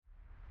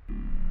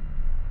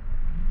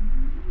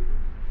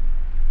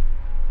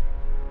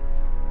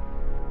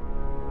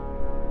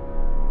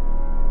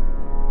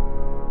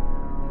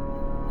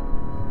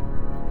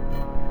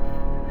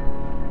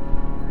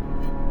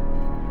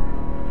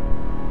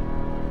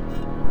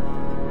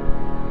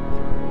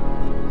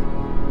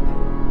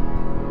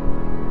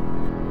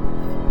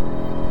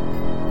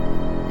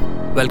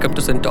Welcome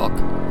to Sin Talk.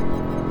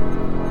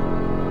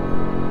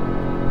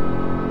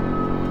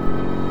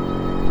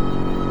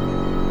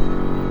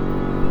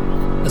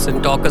 The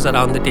Sin Talkers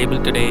around the table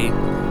today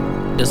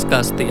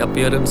discuss the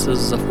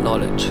appearances of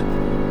knowledge.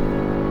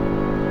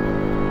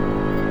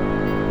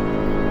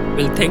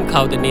 We'll think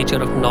how the nature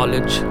of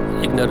knowledge,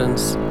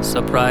 ignorance,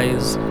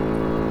 surprise,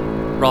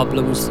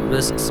 problems,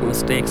 risks,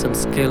 mistakes, and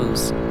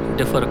skills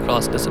differ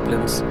across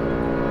disciplines.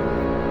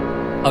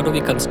 How do we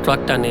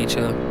construct our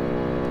nature?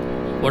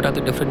 What are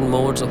the different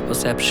modes of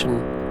perception?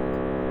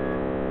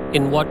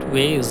 In what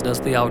ways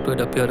does the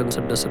outward appearance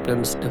of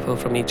disciplines differ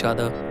from each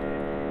other?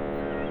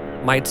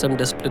 Might some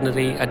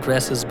disciplinary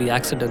addresses be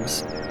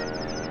accidents?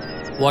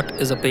 What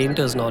is a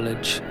painter's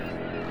knowledge?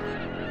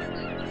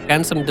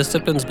 Can some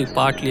disciplines be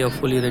partly or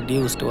fully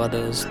reduced to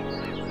others?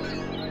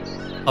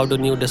 How do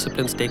new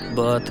disciplines take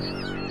birth?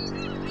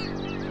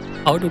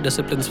 How do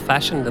disciplines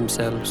fashion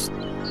themselves?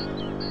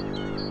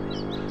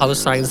 How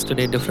is science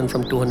today different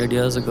from 200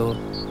 years ago?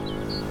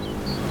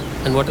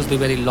 And what is the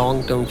very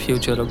long term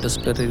future of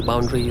disciplinary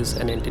boundaries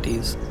and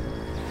entities?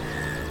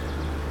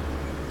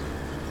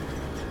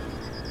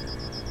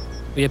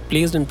 We are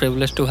pleased and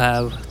privileged to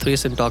have three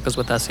Sin Talkers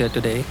with us here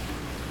today.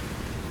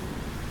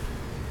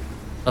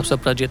 Professor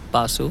Prajit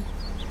Basu,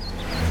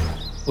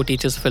 who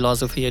teaches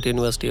philosophy at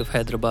University of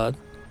Hyderabad.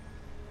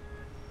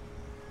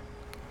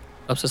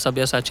 Professor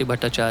Sabyasachi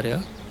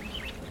Bhattacharya,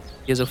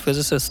 he is a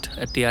physicist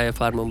at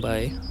TIFR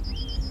Mumbai.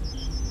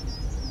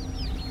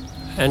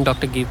 And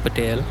Dr. Geet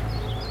Patel,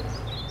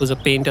 who is a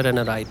painter and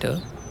a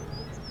writer.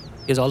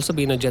 He has also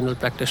been a general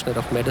practitioner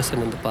of medicine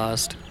in the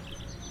past.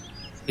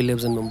 He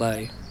lives in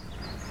Mumbai.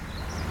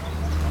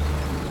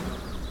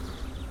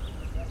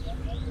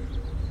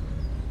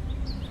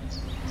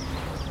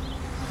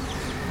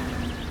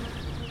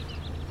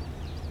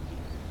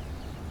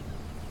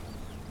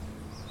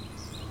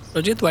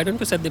 Rajit, why don't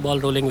we set the ball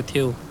rolling with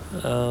you?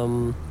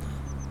 And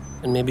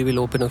maybe we'll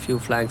open a few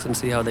flanks and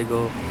see how they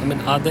go. I mean,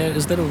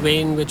 is there a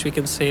way in which we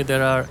can say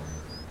there are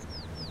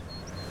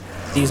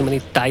these many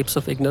types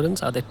of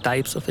ignorance? Are there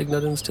types of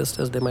ignorance just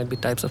as there might be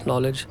types of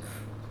knowledge?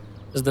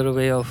 Is there a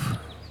way of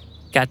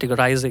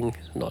categorizing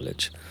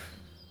knowledge?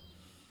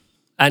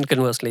 And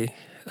conversely,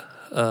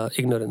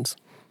 ignorance?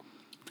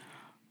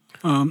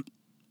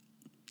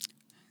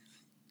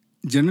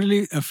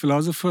 Generally, a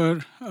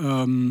philosopher,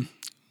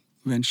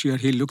 when she or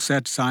he looks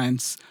at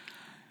science,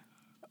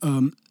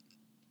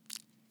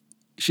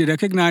 she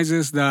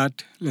recognizes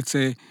that, let's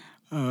say,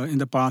 in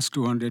the past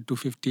 200 to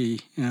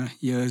 50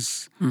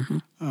 years,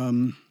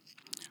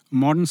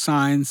 modern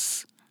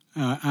science,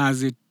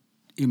 as it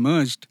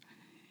emerged,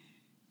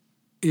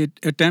 it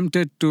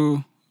attempted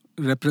to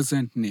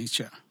represent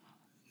nature.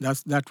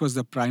 That was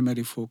the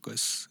primary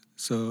focus.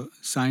 So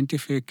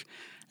scientific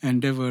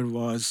endeavor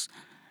was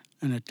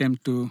an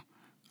attempt to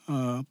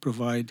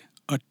provide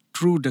a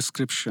true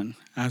description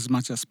as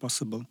much as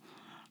possible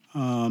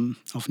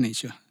of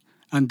nature.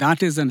 And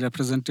that is a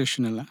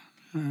representational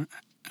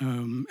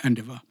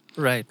endeavor.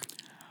 Right.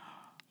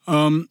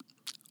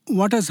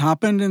 What has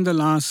happened in the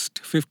last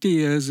 50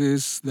 years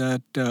is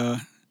that there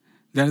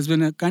has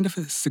been a kind of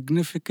a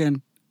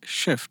significant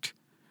shift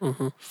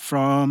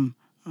from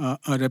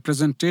a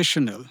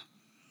representational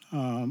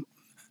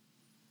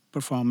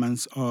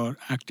performance or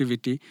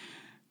activity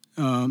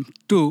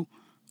to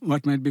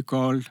what might be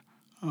called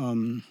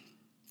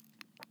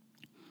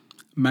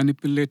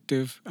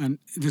manipulative, and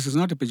this is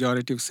not a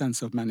pejorative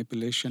sense of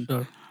manipulation,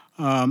 Sure.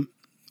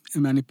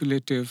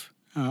 Manipulative,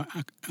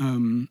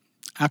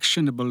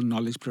 actionable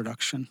knowledge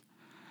production.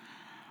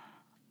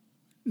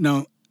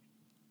 Now,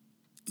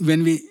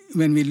 when we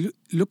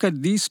look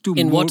at these two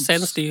In what modes,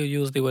 sense do you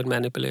use the word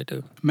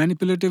manipulative?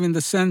 manipulative in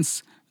the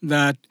sense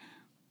that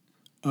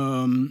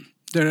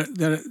there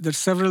are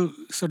several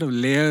sort of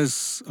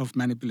layers of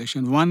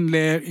manipulation. One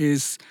layer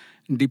is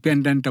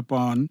dependent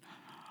upon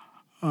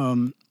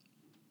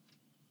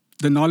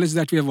the knowledge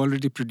that we have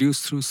already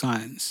produced through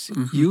science.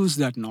 Use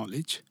that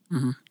knowledge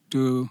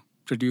to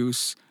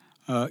produce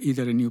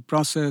either a new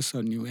process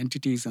or new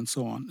entities and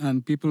so on.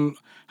 And people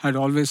had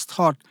always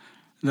thought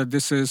that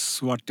this is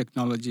what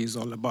technology is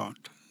all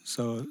about.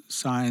 So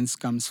science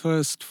comes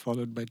first,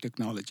 followed by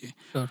technology.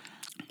 Sure.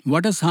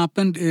 What has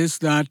happened is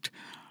that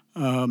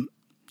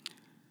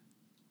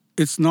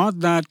it's not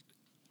that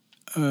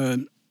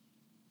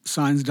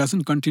science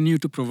doesn't continue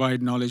to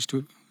provide knowledge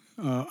to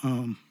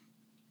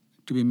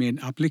be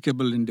made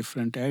applicable in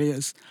different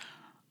areas,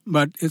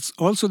 but it's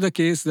also the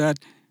case that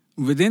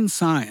within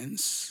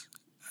science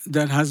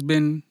there has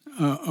been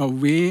a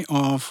way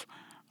of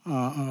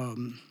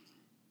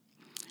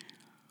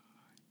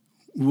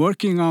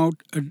working out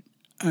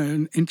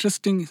an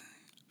interesting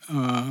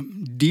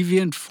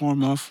deviant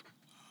form of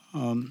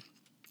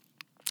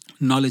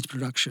knowledge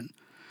production.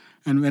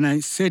 And when I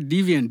say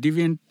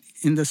deviant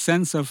in the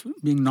sense of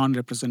being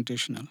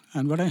non-representational.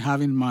 And what I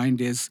have in mind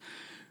is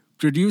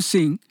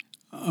producing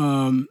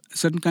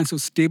certain kinds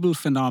of stable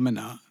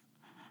phenomena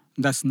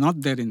that's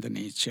not there in the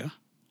nature,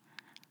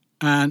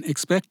 and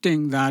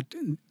expecting that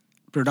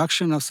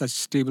production of such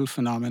stable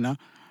phenomena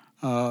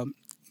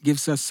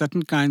gives us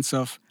certain kinds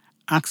of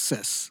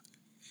access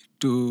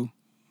to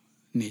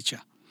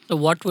nature. So,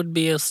 what would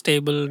be a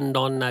stable,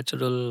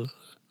 non-natural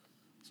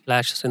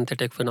 /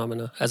 synthetic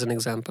phenomena, as an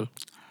example?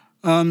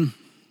 The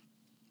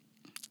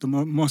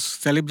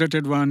most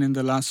celebrated one in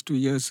the last 2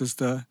 years is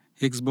the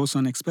Higgs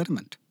boson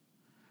experiment.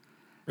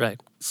 Right.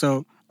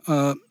 So,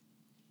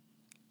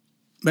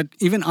 but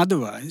even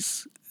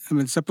otherwise, I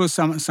mean, suppose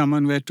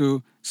someone were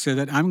to say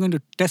that I'm going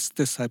to test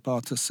this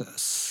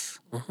hypothesis.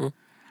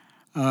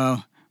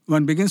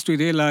 One begins to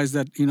realize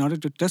that in order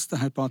to test the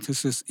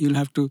hypothesis, you'll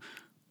have to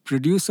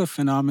produce a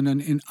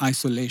phenomenon in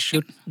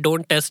isolation. You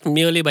don't test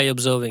merely by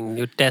observing.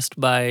 You test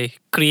by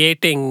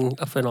creating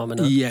a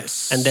phenomenon.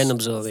 Yes. And then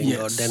observing, Yes.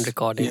 or then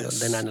recording, Yes. or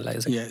then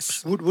analyzing.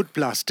 Yes. Would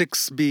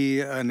plastics be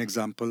an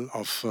example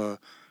of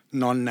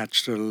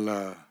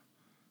non-natural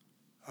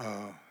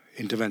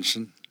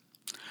intervention?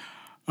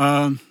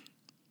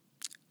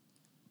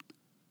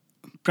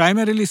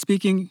 Primarily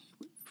speaking,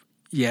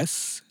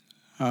 yes.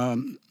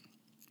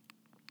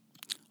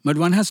 But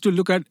one has to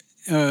look at,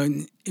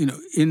 in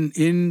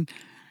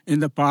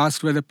the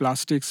past where the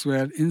plastics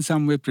were in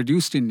some way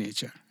produced in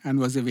nature and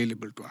was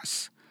available to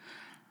us.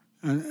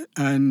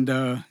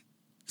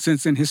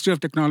 Since in history of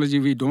technology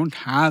we don't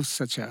have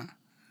such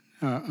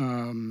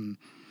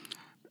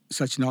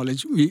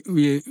knowledge,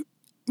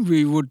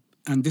 we would,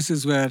 and this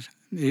is where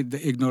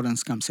the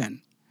ignorance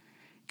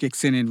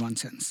kicks in one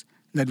sense,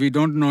 that we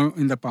don't know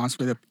in the past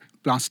whether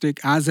plastic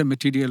as a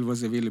material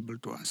was available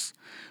to us.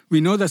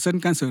 We know that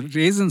certain kinds of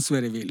resins were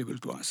available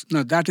to us.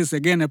 Now that is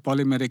again a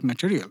polymeric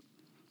material.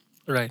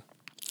 Right.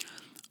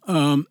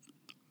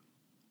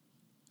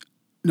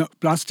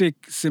 Plastic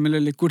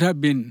similarly could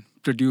have been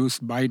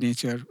produced by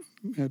nature,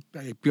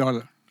 by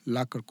pure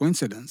luck or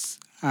coincidence,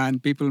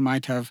 and people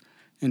might have,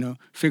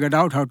 figured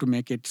out how to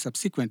make it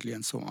subsequently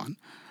and so on.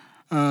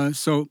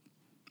 So,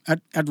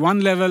 at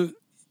one level,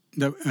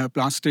 the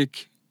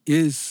plastic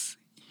is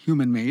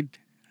human-made,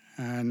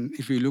 and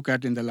if you look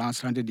at in the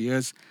last 100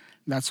 years,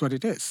 that's what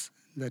it is.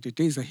 That it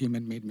is a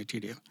human-made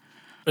material.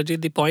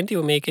 Rajit, the point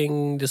you're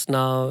making just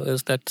now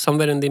is that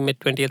somewhere in the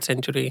mid-20th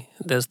century,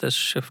 there's this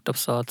shift of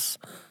sorts.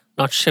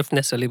 Not shift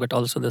necessarily, but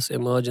also this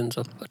emergence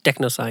of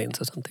technoscience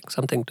or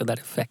something to that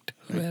effect.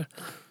 Right.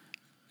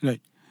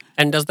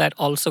 And does that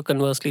also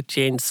conversely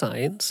change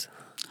science?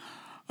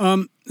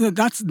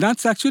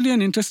 That's actually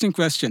an interesting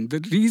question. The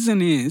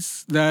reason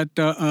is that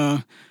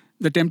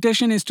the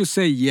temptation is to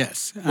say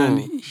yes,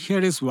 and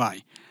here is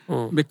why.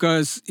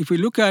 Because if we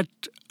look at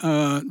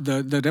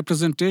the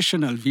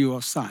representational view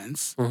of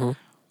science,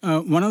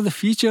 one of the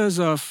features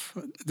of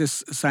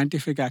this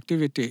scientific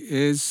activity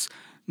is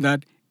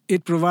that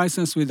it provides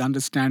us with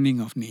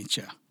understanding of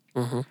nature.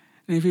 And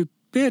if we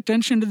pay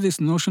attention to this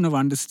notion of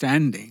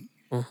understanding,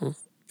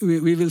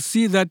 we will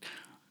see that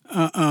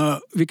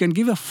we can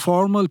give a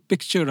formal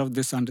picture of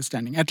this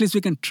understanding. At least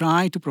we can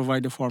try to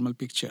provide a formal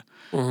picture.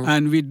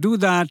 And we do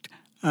that,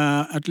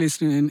 at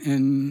least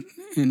in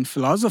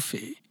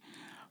philosophy,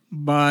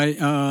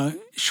 by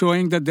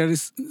showing that there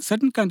is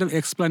certain kind of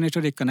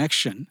explanatory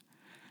connection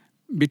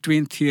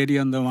between theory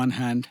on the one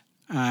hand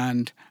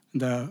and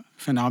the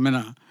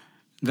phenomena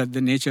that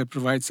the nature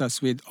provides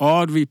us with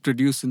or we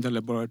produce in the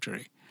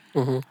laboratory.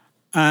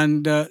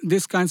 And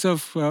these kinds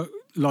of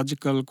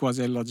logical,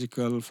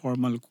 quasi-logical,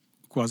 formal,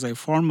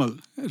 quasi-formal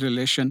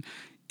relation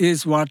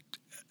is what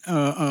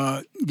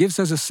gives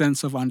us a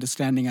sense of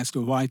understanding as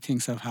to why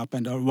things have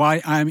happened or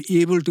why I'm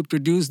able to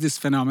produce this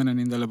phenomenon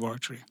in the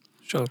laboratory.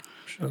 Sure.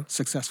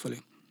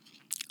 Successfully.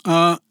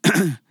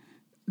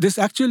 This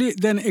actually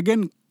then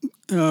again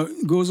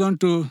goes on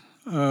to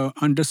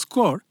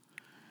underscore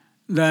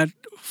that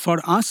for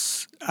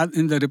us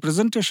in the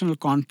representational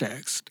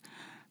context,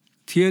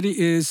 theory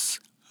is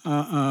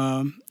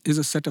a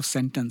set of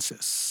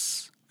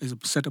sentences, is a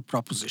set of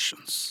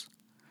propositions.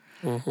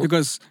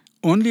 Because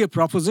only a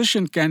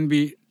proposition can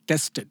be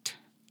tested.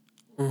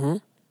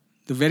 The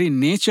very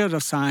nature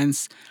of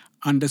science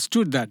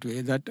understood that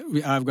way, that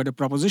I've got a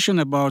proposition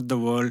about the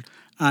world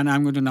and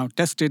I'm going to now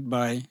test it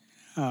by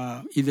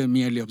either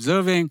merely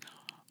observing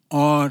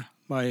or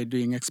by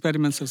doing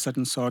experiments of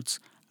certain sorts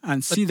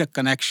and see the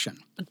connection.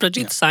 But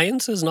Prajit,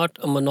 science is not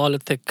a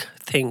monolithic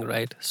thing,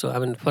 right? So, I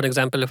mean, for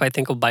example, if I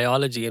think of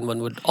biology and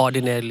one would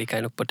ordinarily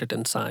kind of put it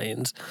in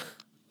science,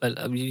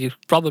 well, you're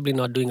probably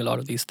not doing a lot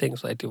of these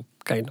things, right? You're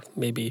kind of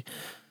maybe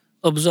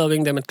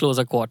observing them at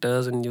closer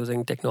quarters and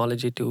using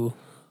technology to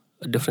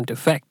a different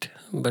effect.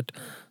 But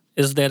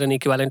is there an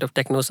equivalent of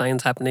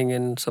technoscience happening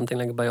in something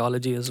like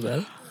biology as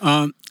well?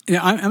 I'm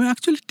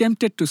actually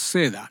tempted to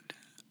say that.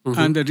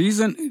 And the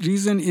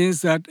reason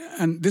is that,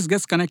 and this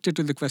gets connected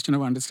to the question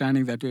of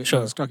understanding that I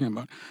was talking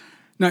about.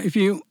 Now, if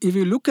you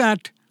look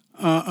at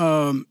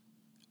a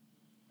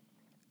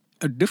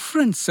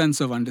different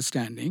sense of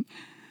understanding,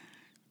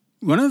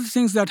 one of the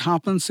things that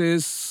happens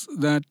is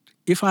that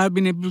if I have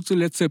been able to,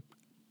 let's say,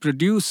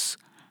 produce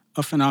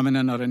a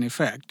phenomenon or an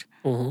effect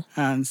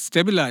and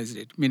stabilize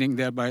it, meaning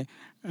thereby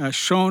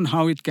shown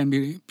how it can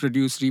be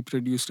produced,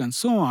 reproduced, and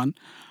so on,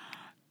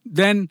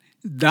 then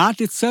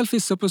that itself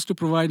is supposed to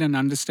provide an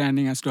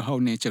understanding as to how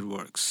nature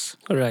works.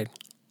 Right.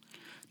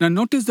 Now,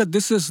 notice that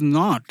this is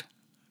not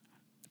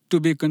to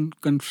be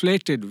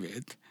conflated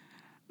with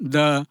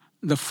the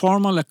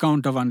formal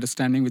account of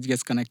understanding which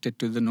gets connected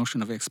to the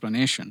notion of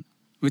explanation,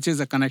 which is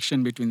a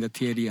connection between the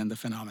theory and the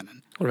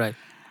phenomenon. Right.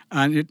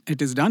 And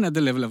it is done at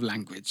the level of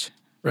language.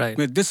 Right.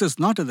 But this is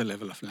not at the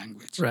level of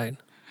language. Right.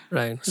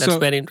 Right. That's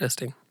very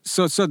interesting.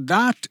 So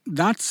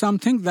that's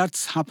something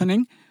that's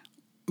happening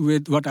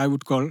with what I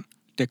would call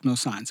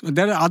technoscience. But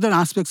there are other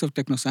aspects of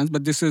technoscience,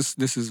 but this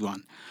is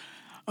one.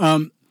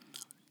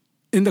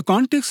 In the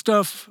context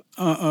of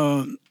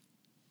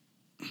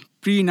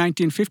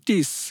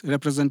pre-1950s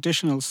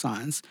representational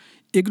science,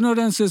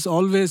 ignorance is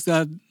always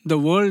that the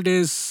world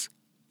is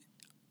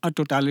a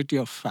totality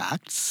of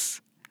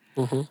facts.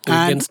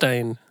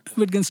 Wittgenstein,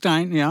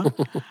 yeah.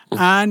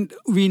 And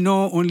we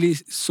know only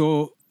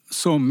so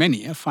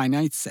many, a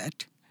finite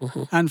set.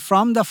 And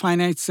from the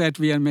finite set,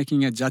 we are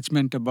making a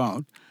judgment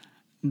about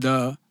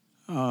the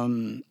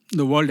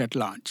world at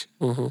large.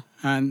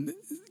 And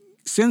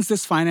since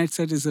this finite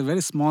set is a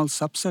very small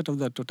subset of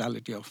the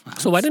totality of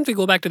facts. So why don't we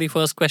go back to the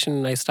first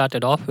question I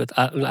started off with?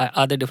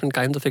 Are there different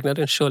kinds of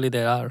ignorance? Surely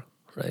there are,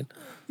 right?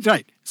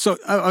 Right. So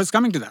I was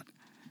coming to that.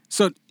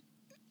 So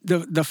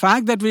the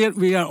fact that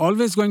we are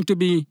always going to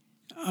be,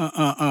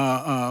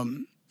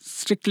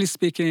 strictly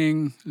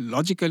speaking,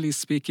 logically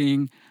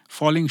speaking,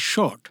 falling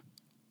short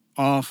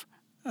of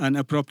an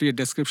appropriate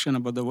description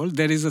about the world,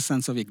 there is a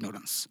sense of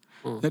ignorance.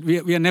 That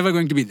we are never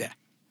going to be there.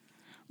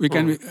 We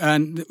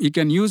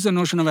can use the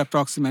notion of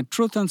approximate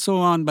truth and so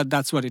on, but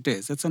that's what it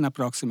is. It's an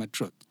approximate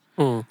truth.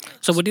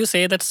 So would you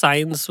say that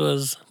science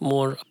was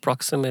more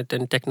approximate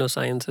and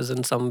technoscience is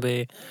in some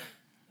way,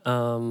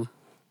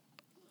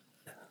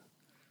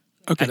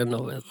 Okay. I don't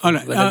know whether All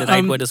right. the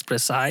right word is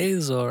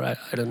precise or I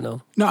don't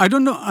know. No, I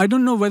don't know. I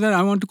don't know whether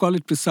I want to call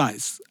it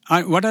precise.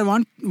 What I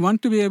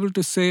want to be able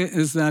to say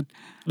is that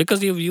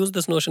because you've used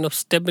this notion of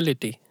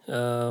stability,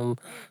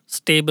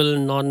 stable,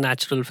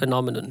 non-natural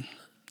phenomenon.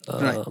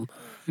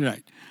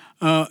 Right.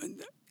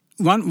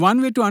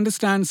 One way to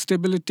understand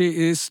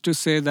stability is to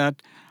say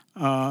that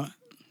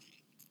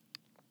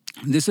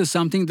this is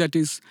something that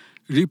is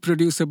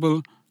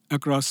reproducible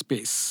across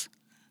space.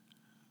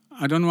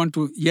 I don't want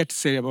to yet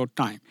say about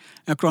time.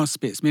 Across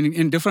space, meaning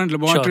in different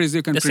laboratories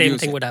you can the produce same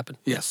thing it. would happen.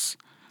 Yes.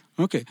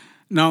 Okay.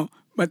 Now,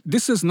 but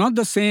this is not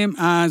the same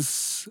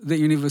as the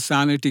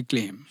universality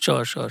claim.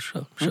 Sure.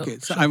 Okay.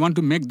 So I want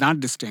to make that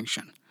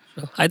distinction.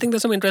 I think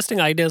there's some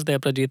interesting ideas there,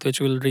 Prajeet, which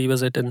we'll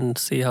revisit and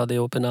see how they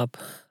open up.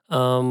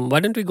 Why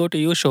don't we go to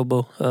you,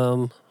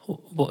 Shobho?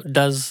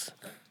 Does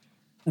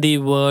the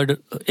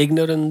word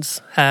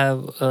ignorance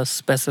have a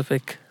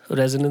specific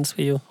resonance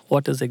for you?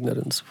 What is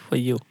ignorance for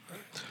you?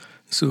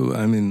 So,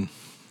 I mean,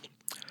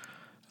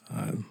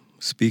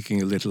 speaking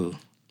a little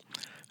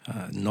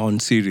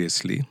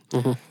non-seriously,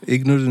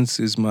 ignorance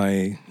is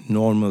my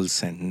normal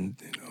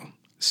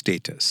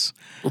status,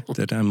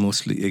 that I'm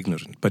mostly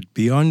ignorant. But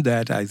beyond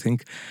that, I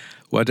think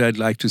what I'd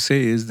like to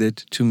say is that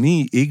to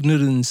me,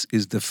 ignorance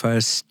is the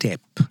first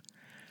step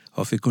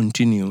of a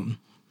continuum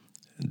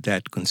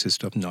that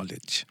consists of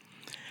knowledge.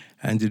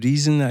 And the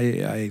reason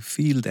I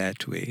feel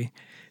that way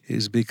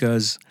is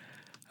because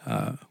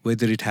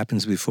whether it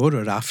happens before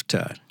or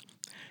after,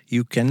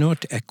 you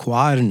cannot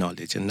acquire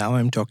knowledge. And now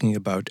I'm talking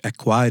about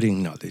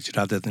acquiring knowledge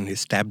rather than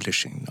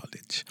establishing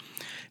knowledge.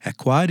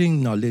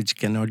 Acquiring knowledge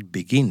cannot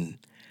begin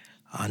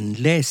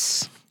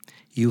unless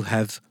you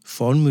have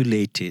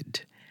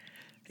formulated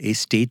a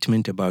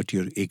statement about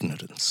your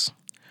ignorance,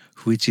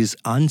 which is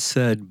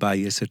answered by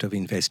a sort of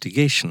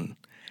investigation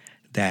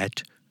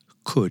that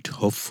could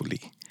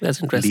hopefully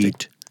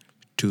lead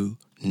to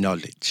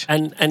knowledge.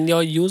 And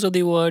your use of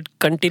the word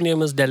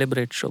continuum is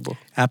deliberate, Shobho.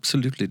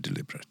 Absolutely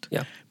deliberate.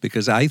 Yeah.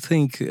 Because I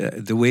think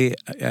the way,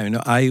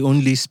 I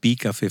only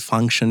speak of a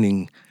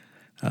functioning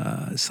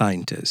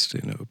scientist,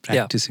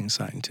 practicing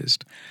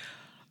scientist.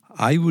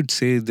 I would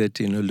say that,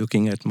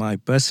 looking at my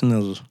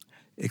personal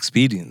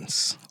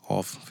experience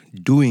of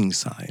doing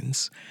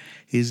science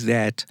is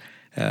that,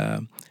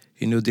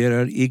 there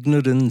are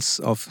ignorance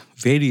of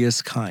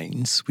various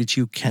kinds which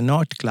you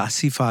cannot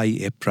classify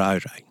a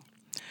priori.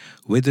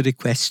 Whether a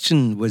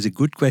question was a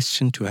good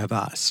question to have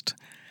asked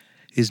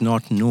is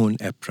not known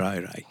a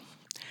priori.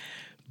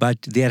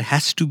 But there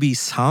has to be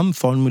some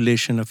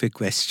formulation of a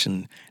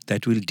question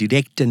that will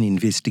direct an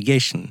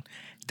investigation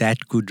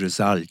that could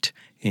result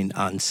in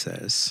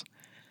answers,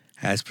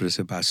 as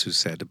Professor Basu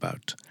said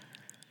about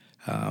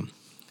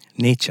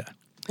nature.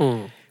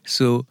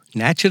 So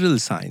natural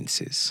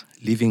sciences,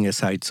 leaving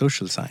aside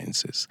social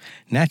sciences,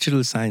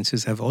 natural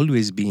sciences have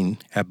always been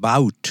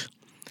about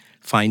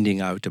finding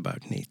out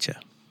about nature.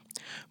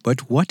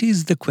 But what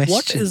is the question?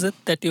 What is it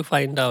that you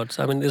find out?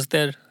 So, do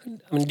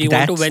you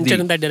want to venture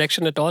in that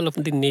direction at all of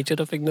the nature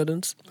of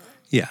ignorance?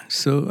 Yeah,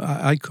 so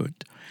I could.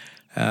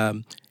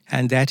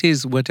 And that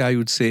is what I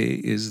would say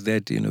is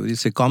that,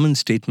 it's a common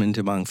statement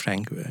among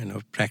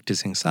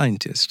practicing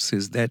scientists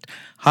is that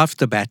half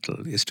the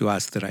battle is to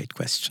ask the right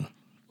question.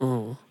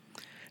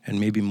 And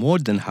maybe more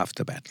than half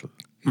the battle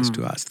is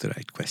to ask the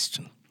right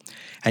question.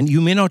 And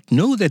you may not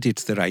know that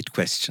it's the right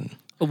question.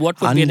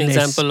 What would be an Unless-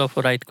 example of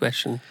a right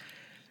question?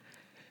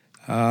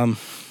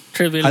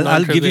 Trivial,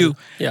 I'll give you.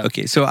 Yeah.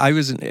 Okay, so I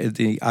was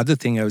the other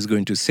thing I was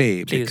going to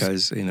say, Please.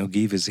 because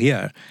Give is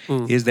here,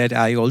 is that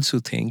I also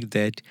think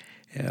that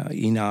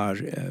in our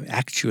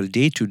actual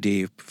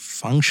day-to-day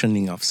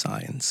functioning of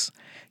science,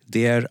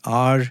 there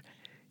are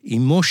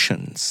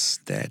emotions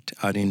that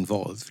are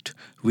involved,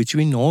 which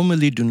we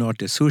normally do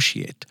not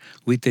associate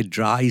with a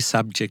dry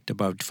subject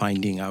about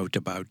finding out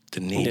about the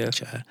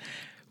nature,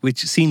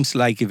 which seems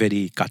like a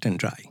very cut and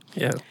dry.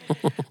 Yeah.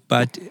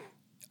 But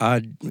our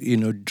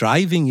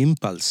driving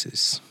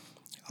impulses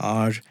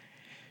are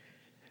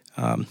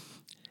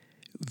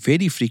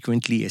very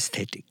frequently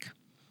aesthetic,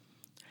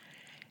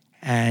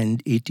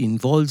 and it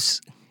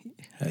involves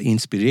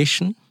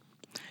inspiration.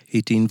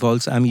 It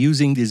involves, I'm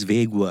using these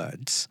vague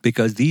words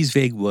because these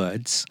vague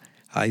words,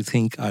 I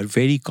think, are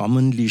very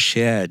commonly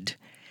shared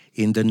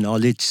in the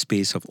knowledge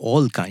space of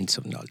all kinds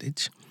of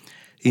knowledge.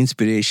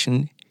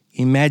 Inspiration,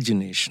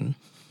 imagination,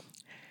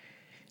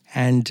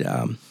 and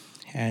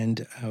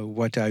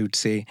what I would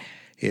say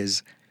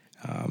is,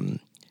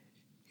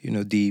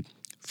 the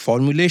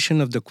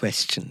formulation of the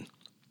question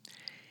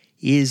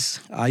is,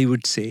 I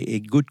would say, a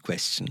good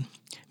question,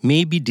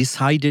 may be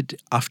decided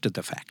after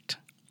the fact.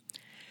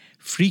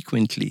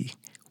 Frequently,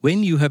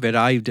 when you have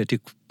arrived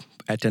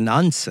at an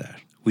answer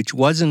which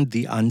wasn't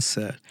the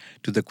answer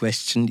to the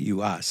question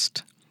you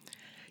asked,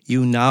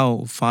 you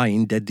now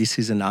find that this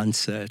is an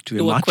answer to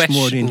a much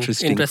more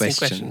interesting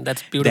question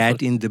That's beautiful.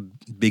 that in the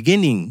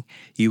beginning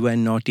you were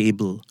not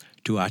able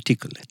to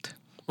articulate.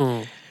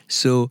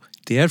 So,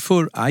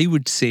 therefore, I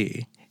would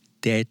say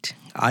that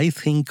I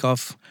think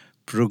of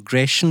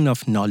progression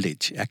of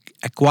knowledge,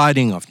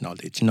 acquiring of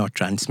knowledge, not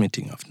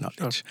transmitting of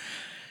knowledge.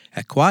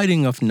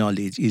 Acquiring of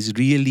knowledge is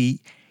really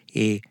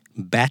a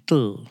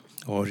battle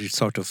or a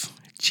sort of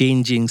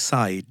changing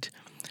side,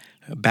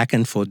 back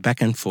and forth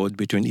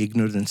between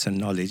ignorance and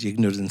knowledge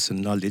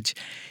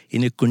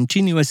in a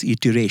continuous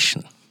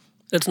iteration.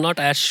 It's not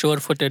as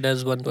sure-footed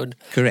as one would.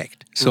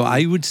 Correct. So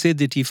I would say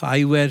that if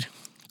I were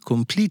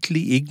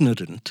completely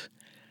ignorant,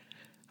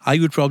 I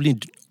would probably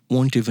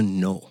won't even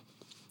know.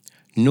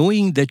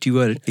 Knowing that you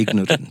are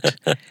ignorant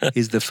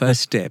is the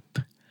first step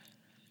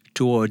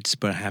towards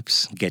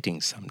perhaps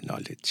getting some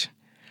knowledge.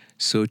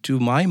 So to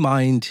my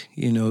mind,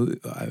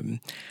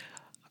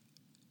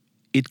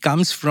 it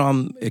comes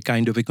from a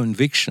kind of a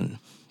conviction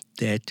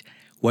that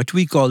what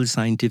we call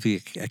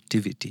scientific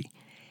activity,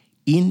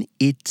 in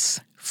its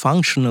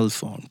functional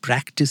form,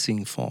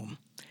 practicing form,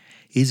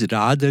 is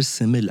rather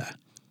similar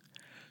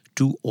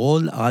to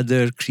all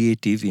other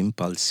creative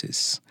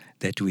impulses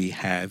that we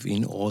have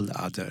in all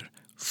other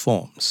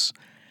forms.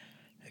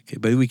 Okay,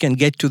 but we can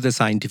get to the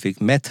scientific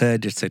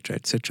method, etc.,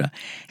 etc.,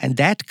 and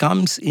that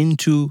comes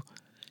into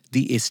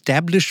the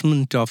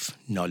establishment of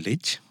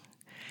knowledge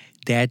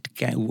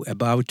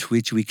about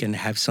which we can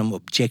have some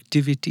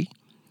objectivity,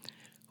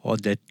 or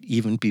that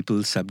even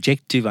people's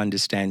subjective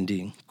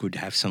understanding could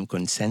have some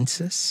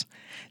consensus,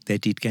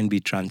 that it can be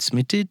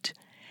transmitted,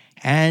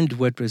 and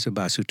what Professor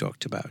Basu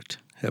talked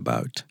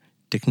about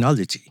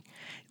technology,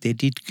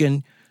 that it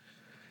can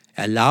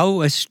allow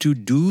us to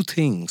do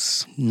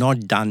things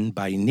not done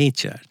by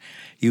nature.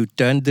 You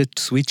turned the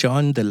switch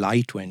on, the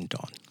light went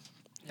on.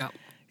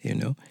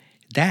 Yeah.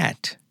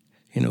 That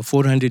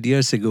 400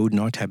 years ago would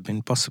not have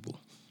been possible,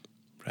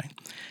 right?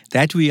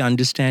 That we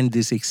understand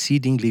this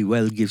exceedingly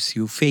well gives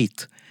you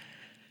faith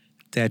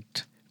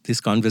that this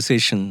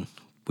conversation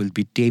will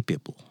be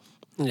tapeable,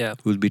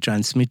 will be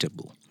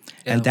transmittable.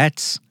 Yeah. And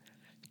that's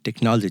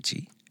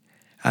technology.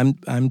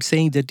 I'm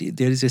saying that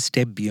there is a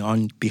step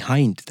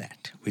behind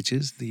that, which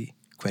is the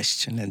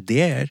question. And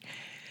there,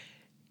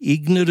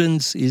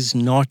 ignorance is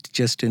not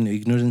just an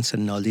ignorance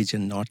and knowledge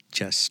and not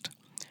just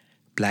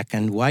black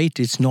and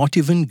white. It's not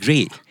even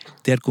gray.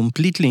 They're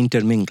completely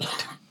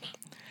intermingled.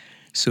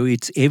 So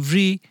it's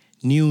every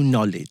new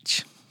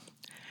knowledge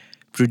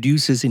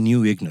produces a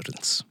new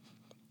ignorance.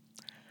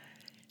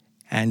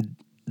 And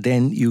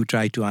then you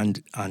try to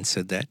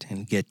answer that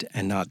and get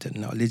another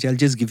knowledge. I'll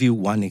just give you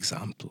one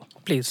example.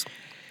 Please.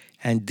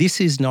 And this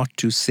is not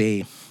to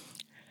say,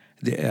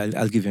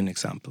 I'll give you an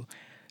example.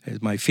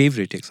 My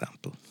favorite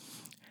example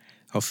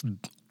of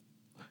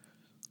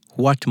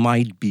what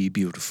might be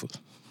beautiful.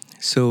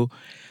 So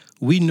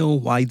we know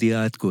why the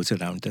earth goes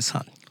around the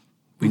sun.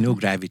 We know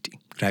gravity,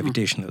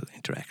 gravitational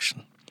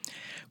interaction.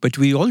 But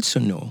we also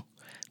know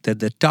that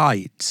the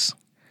tides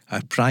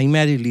are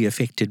primarily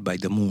affected by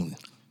the moon.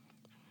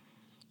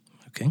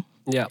 Okay?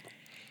 Yeah.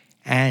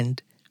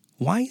 And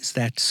why is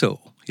that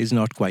so is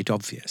not quite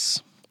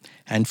obvious.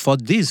 And for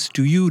this,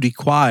 do you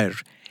require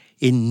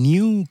a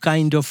new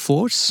kind of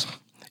force?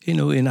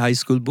 In high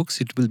school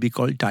books, it will be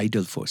called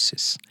tidal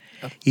forces.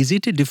 Yeah. Is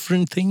it a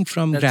different thing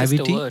from That's gravity?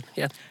 just a word.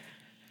 Yeah.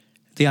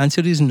 The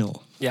answer is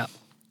no. Yeah.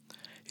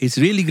 It's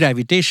really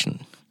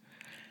gravitation.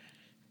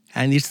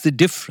 And it's the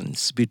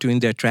difference between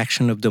the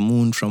attraction of the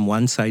moon from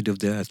one side of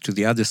the earth to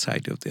the other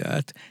side of the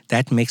earth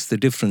that makes the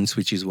difference,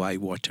 which is why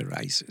water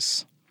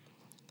rises.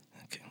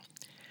 Okay.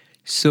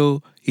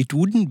 So it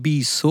wouldn't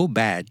be so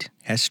bad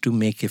as to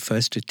make a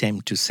first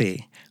attempt to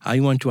say, I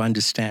want to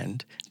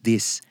understand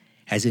this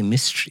as a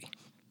mystery.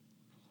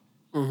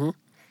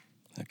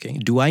 Okay,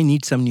 do I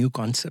need some new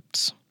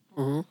concepts?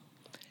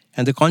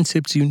 And the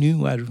concepts you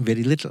knew are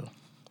very little.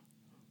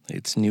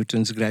 It's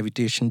Newton's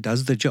gravitation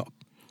does the job.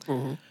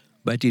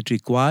 But it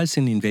requires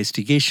an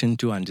investigation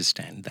to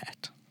understand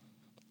that.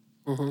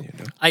 You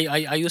know?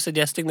 Are you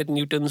suggesting that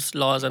Newton's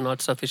laws are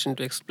not sufficient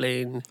to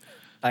explain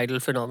tidal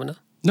phenomena?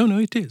 No,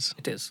 it is.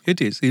 It is. It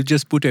is. You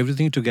just put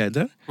everything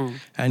together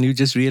and you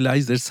just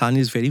realize that sun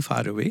is very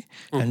far away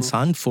and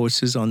sun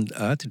forces on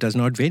the earth does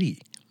not vary.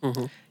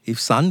 If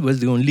sun was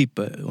the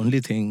only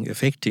thing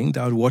affecting,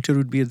 our water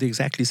would be at the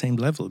exactly same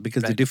level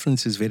because the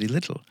difference is very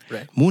little.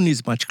 Right. Moon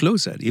is much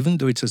closer. Even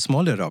though it's a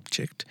smaller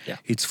object,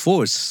 its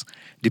force,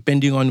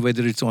 depending on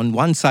whether it's on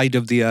one side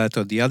of the earth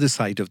or the other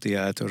side of the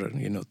earth or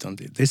on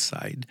this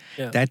side,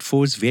 that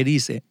force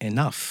varies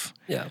enough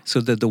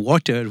so that the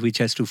water, which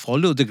has to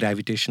follow the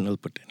gravitational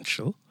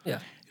potential,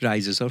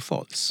 rises or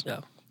falls.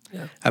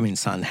 I mean,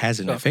 sun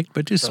has an effect,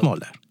 but it's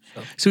smaller.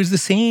 So it's the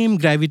same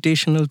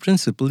gravitational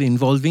principle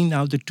involving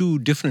now the two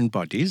different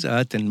bodies,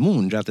 Earth and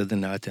Moon, rather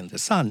than Earth and the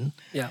Sun.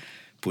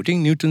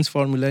 Putting Newton's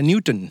formula,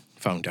 Newton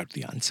found out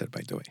the answer, by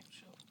the way.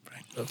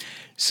 Right.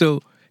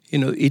 So,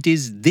 it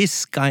is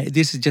this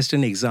is just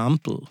an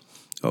example.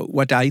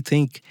 What I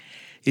think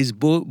is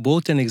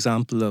both an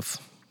example of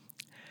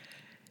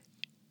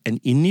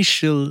an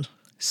initial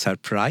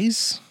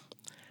surprise,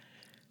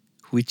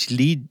 which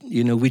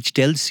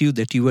tells you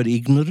that you are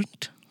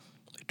ignorant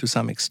to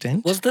some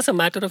extent. Was this a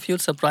matter of huge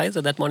surprise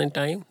at that point in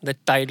time?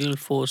 That tidal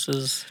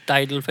forces,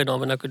 tidal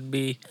phenomena could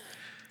be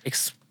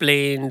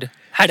explained,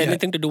 had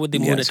anything to do with the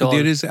moon at all?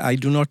 I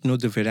do not know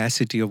the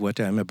veracity of what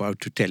I am about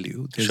to tell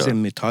you. There's a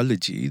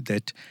mythology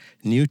that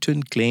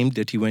Newton claimed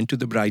that he went to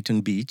the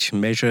Brighton beach,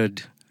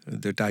 measured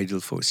the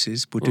tidal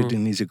forces, put it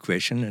in his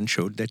equation and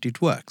showed that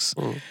it works.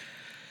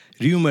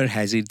 Rumor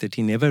has it that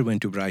he never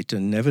went to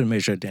Brighton, never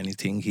measured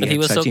anything. He had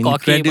was such so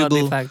cocky about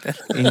the fact that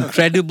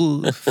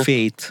incredible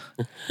faith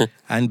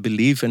and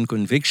belief and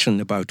conviction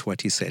about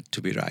what he said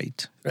to be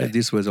right. That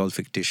this was all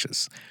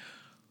fictitious.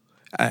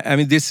 I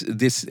mean,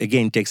 this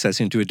again takes us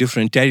into a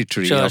different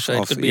territory of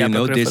it could be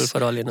apocryphal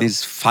for all you know.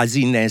 This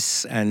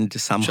fuzziness and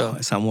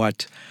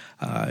somewhat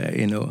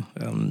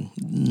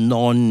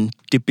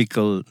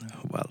non-typical.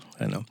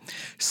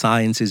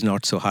 Science is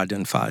not so hard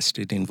and fast.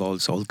 It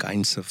involves all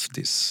kinds of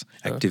these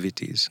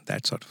activities,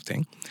 that sort of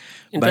thing.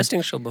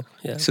 Interesting, Shobha.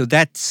 Yeah. So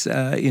that's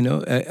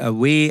a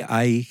way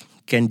I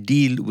can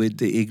deal with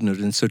the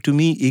ignorance. So to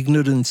me,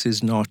 ignorance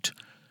is not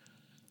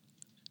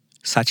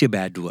such a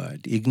bad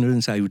word.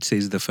 Ignorance, I would say,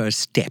 is the first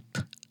step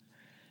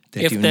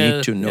that you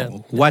need to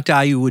know. What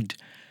I would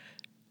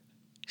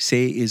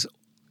say is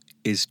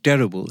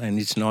terrible, and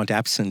it's not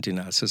absent in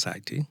our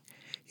society,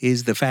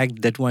 is the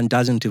fact that one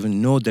doesn't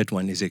even know that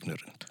one is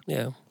ignorant.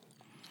 Yeah.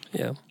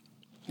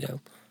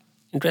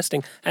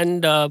 Interesting.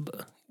 And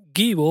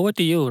Guy, over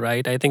to you,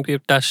 right? I think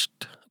we've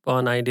touched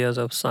upon ideas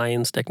of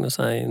science,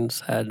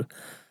 technoscience, had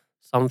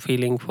some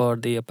feeling for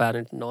the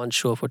apparent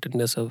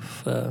non-sure-footedness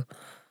of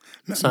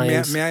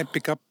science. May I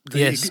pick up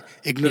the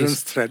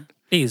ignorance thread?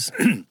 Please.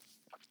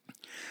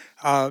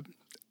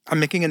 I'm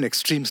making an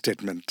extreme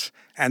statement,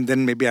 and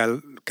then maybe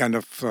I'll kind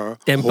of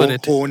temper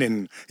it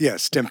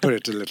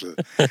a little.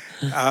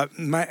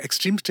 My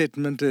extreme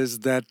statement is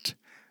that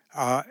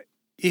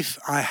if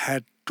I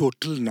had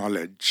total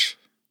knowledge,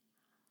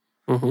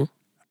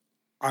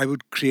 I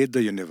would create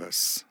the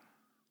universe.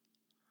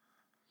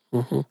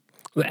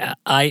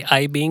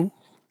 I being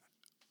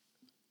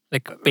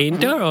like a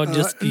painter, or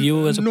just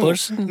you as a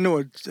person?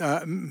 No,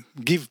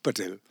 Giv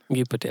Patel.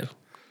 Giv Patel.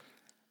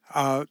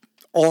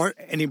 Or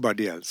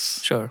anybody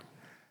else. Sure.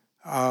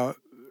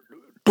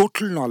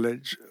 Total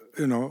knowledge,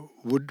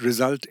 would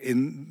result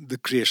in the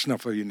creation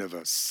of a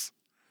universe.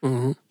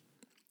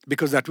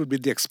 Because that would be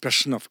the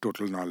expression of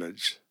total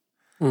knowledge.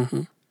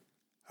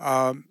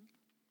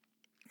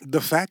 The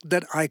fact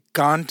that I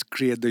can't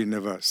create the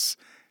universe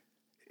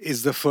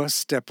is the first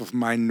step of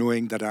my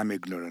knowing that I'm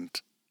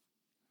ignorant.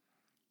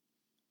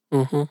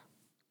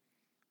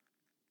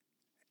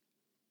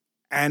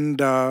 And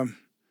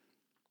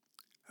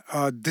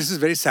this is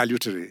very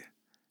salutary,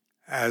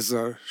 as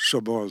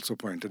Shobha also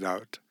pointed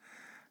out,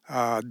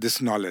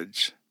 this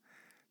knowledge.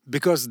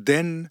 Because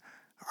then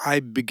I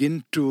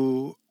begin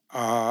to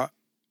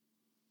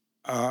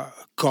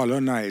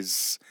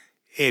colonize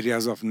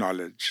areas of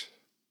knowledge,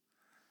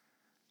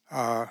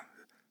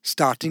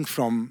 starting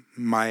from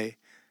my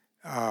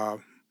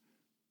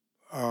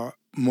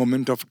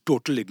moment of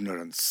total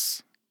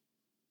ignorance.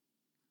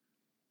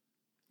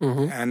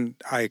 And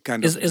I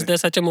is there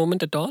such a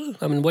moment at all?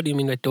 I mean, what do you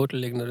mean by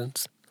total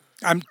ignorance?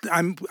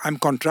 I'm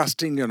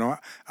contrasting,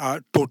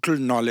 total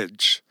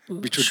knowledge,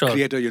 which would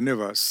create a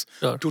universe,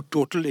 to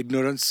total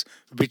ignorance,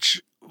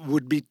 which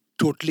would be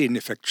totally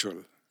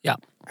ineffectual. Yeah.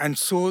 And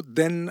so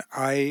then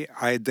I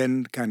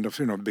then kind of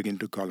begin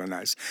to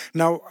colonize.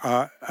 Now,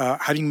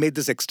 having made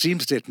this extreme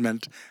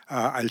statement,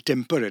 I'll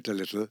temper it a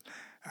little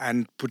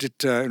and put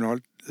it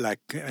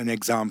an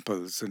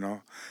examples,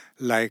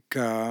 like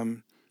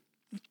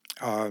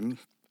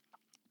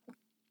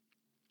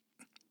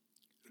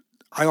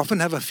I often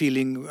have a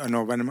feeling,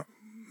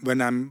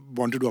 when I'm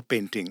want to do a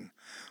painting,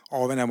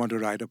 or when I want to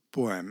write a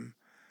poem,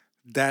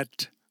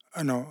 that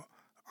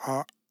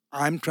uh,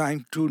 I'm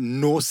trying to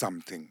know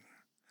something.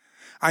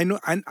 I know,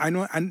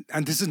 and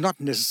this is not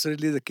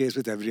necessarily the case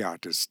with every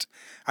artist.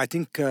 I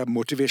think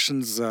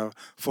motivations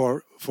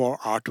for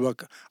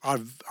artwork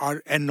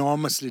are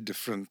enormously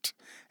different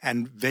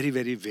and very,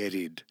 very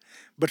varied.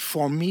 But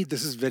for me,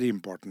 this is very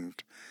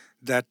important,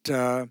 that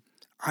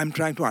I'm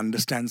trying to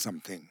understand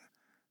something.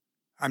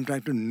 I'm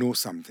trying to know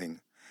something,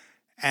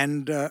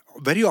 and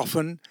very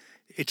often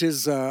it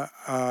is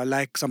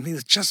like something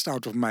that's just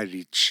out of my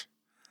reach,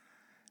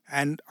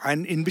 and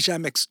in which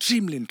I'm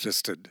extremely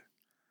interested.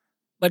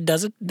 But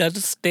does it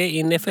stay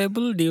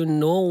ineffable? Do you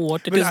know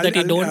what it Well, is that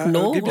you don't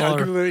know, I'll give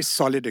or a very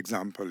solid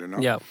example.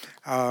 yeah?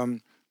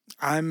 Um,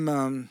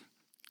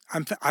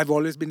 I've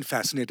always been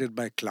fascinated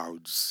by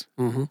clouds.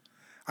 Mm-hmm.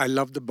 I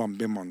love the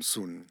Bombay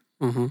monsoon.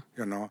 Mm-hmm.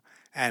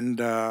 And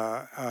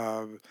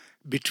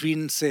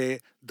between,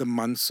 say, the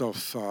months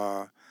of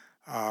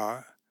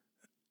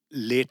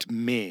late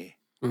May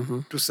Mm-hmm.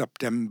 to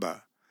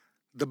September,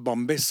 the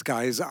Bombay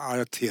skies are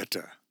a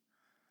theater.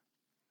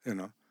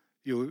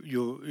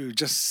 You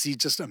just see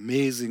just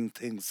amazing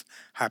things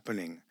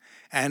happening,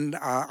 and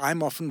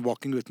I'm often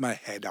walking with my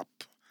head up,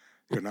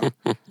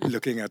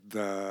 looking at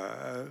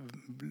the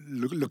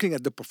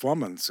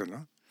performance,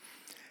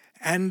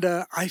 and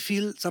I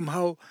feel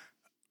somehow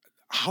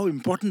how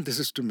important this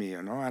is to me,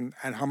 and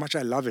how much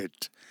I love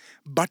it.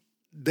 But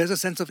there's a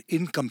sense of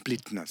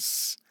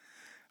incompleteness.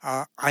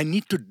 I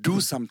need to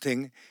do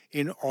something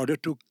in order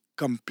to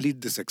complete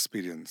this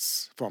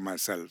experience for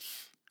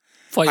myself.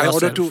 For I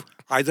order to yourself.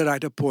 either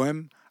write a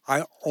poem,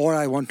 or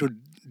I want to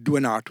do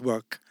an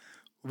artwork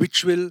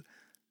which will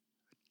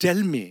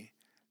tell me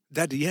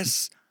that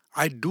yes,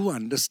 I do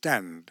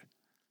understand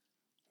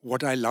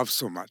what I love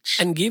so much.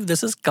 And give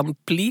this is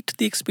complete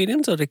the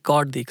experience or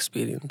record the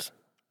experience?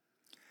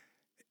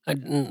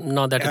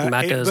 Not that it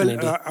matters,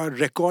 maybe.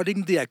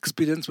 Recording the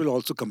experience will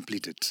also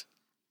complete it.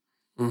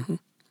 Mm-hmm.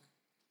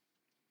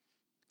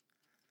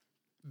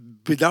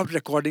 Without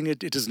recording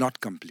it, it is not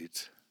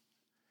complete.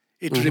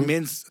 It Mm-hmm.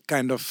 remains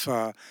kind of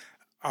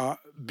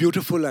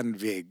beautiful and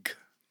vague.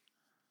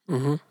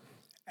 Mm-hmm.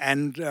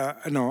 And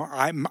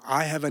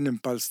I have an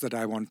impulse that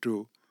I want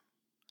to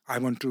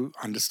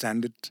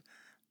understand it.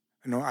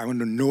 I want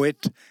to know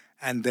it,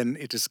 and then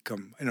it is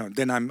come.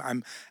 Then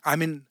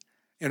I'm in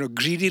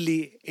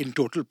greedily in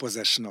total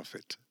possession of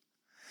it.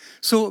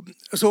 So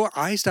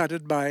I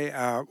started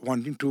by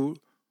wanting to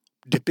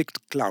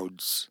depict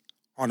clouds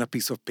on a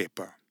piece of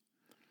paper,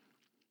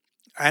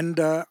 and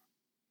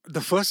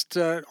the first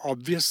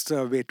obvious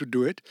way to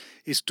do it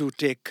is to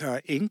take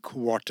ink,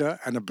 water,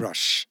 and a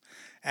brush,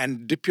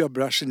 and dip your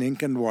brush in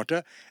ink and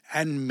water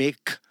and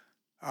make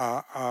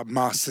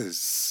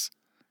masses,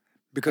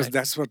 because Right.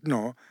 that's what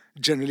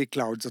generally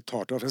clouds are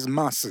thought of as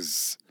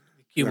masses.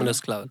 Cumulus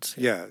clouds.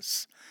 Yeah.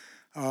 Yes,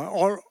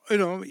 or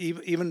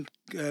even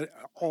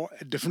or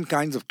different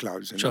kinds of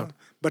clouds, Sure.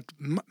 but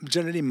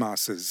generally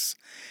masses.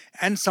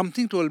 And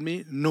something told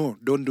me, no,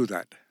 don't do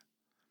that.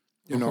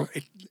 Mm-hmm.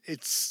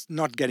 It's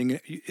not going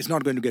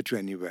to get you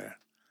anywhere.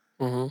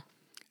 Mm-hmm.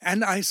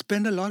 And I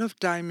spend a lot of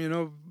time,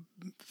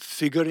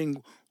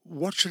 figuring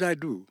what should I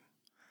do.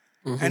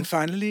 Mm-hmm. And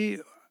finally,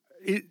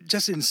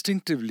 just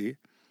instinctively,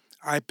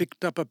 I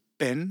picked up a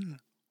pen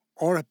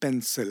or a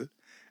pencil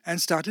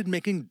and started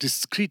making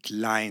discrete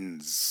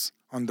lines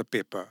on the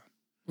paper.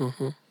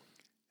 Mm-hmm.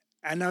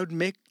 And I would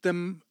make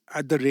them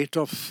at the rate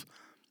of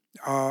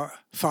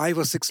 5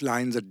 or 6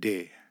 lines a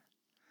day.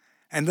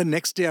 And the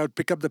next day I would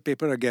pick up the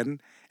paper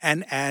again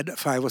and add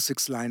 5 or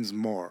 6 lines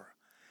more.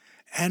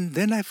 And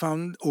then I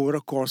found over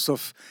a course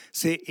of,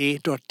 say,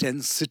 8 or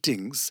 10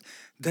 sittings,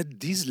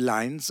 that these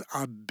lines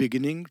are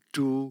beginning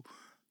to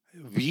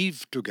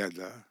weave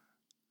together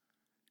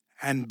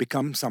and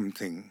become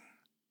something.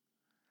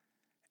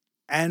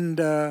 And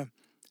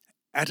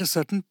at a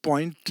certain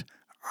point,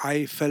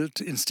 I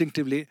felt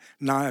instinctively,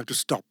 now I have to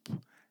stop.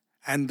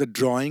 And the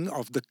drawing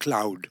of the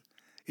cloud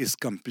is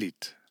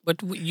complete.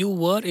 But you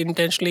were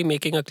intentionally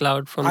making a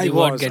cloud from the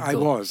word get-go. I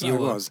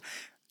was.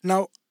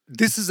 Now,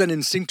 this is an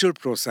instinctual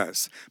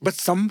process. But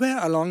somewhere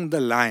along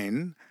the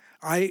line,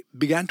 I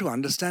began to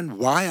understand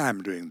why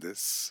I'm doing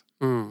this.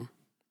 Mm.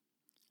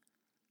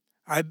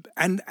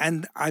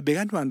 And I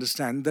began to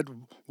understand that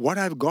what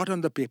I've got on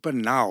the paper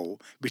now,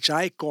 which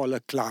I call a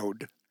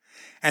cloud,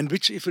 and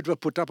which, if it were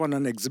put up on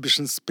an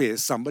exhibition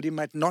space, somebody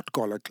might not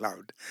call a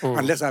cloud,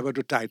 unless I were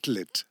to title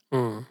it.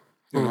 Mm.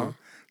 You know,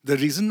 the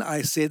reason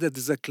I say that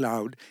this is a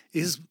cloud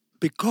is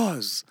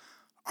because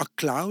a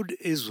cloud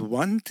is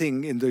one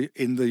thing in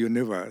the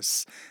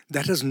universe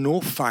that has no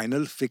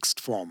final fixed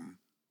form.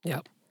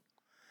 Yeah.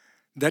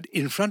 That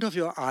in front of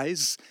your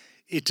eyes,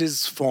 it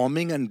is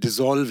forming and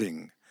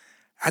dissolving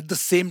at the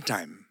same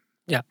time.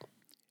 Yeah.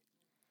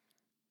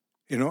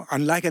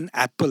 Unlike an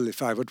apple,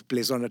 if I were to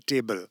place on a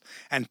table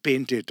and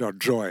paint it or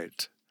draw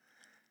it,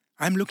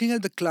 I'm looking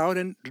at the cloud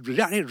and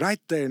right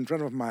there in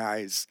front of my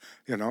eyes,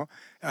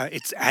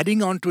 it's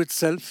adding on to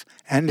itself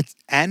and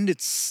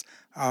it's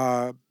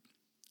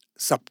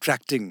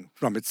subtracting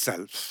from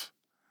itself.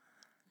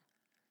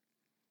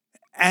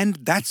 And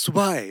that's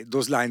why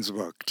those lines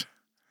worked.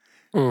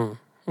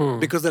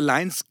 Because the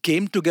lines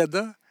came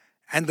together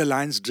and the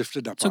lines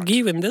drifted apart. So,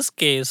 Give, in this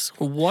case,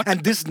 what?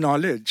 And this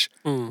knowledge,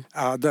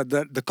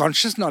 the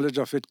conscious knowledge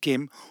of it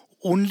came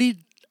only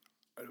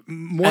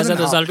more As than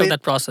a result of halfway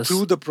that process.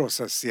 through the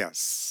process,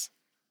 yes.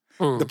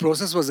 The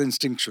process was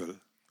instinctual.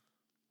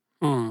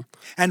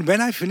 And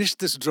when I finished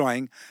this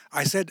drawing,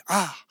 I said,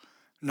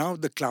 now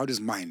the cloud is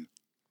mine.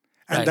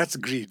 And Right. that's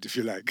greed, if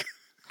you like.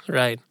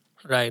 Right.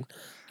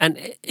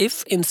 And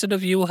if instead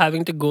of you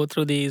having to go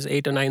through these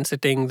 8 or 9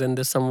 sittings and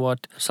this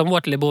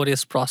somewhat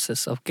laborious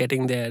process of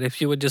getting there,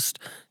 if you were just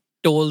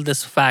told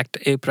this fact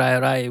a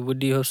priori,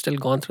 would you have still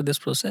gone through this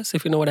process,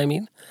 if you know what I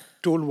mean?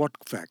 Told what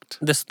fact?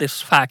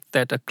 This fact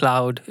that a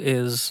cloud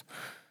is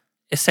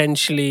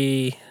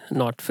essentially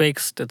not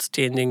fixed, it's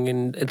changing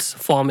and it's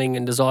forming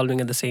and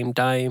dissolving at the same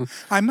time.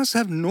 I must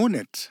have known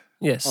it,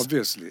 Yes.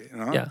 obviously.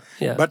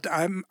 Yeah. But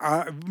I'm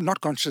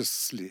not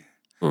consciously.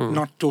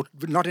 Not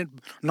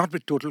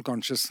with total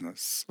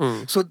consciousness.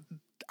 So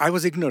I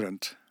was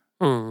ignorant.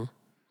 Mm.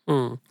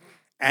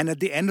 And at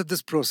the end of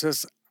this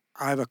process,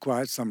 I've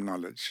acquired some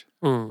knowledge.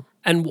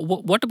 And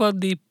what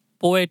about the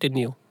poet in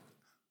you?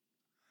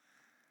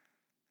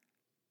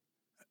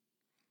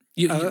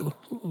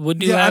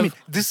 Would you have? I mean,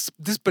 this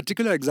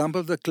particular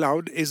example of the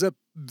cloud is a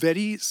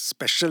very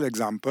special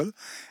example,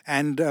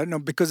 and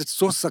because it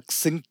so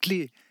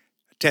succinctly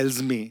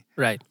tells me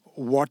Right.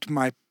 what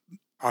my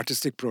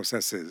artistic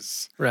process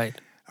is. Right.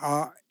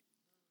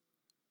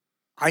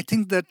 I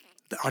think that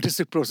the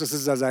artistic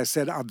processes, as I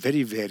said, are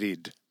very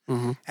varied,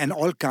 and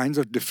all kinds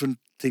of different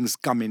things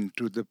come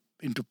into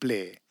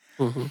play.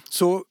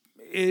 So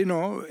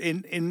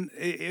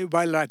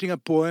while writing a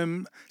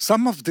poem,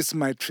 some of this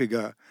might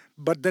figure,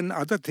 but then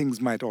other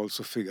things might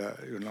also figure.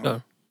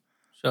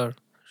 Sure.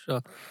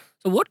 So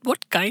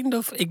what kind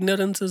of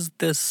ignorance is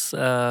this,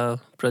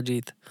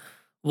 Prajit?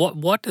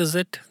 What is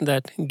it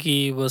that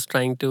Guy was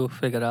trying to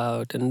figure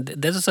out? And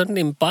there's a certain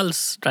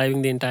impulse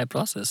driving the entire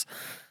process.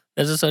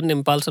 There's a certain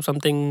impulse of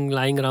something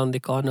lying around the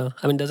corner.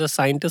 I mean, does a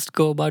scientist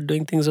go about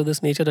doing things of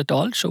this nature at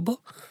all, Shobha?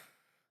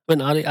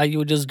 When are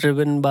you just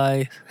driven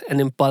by an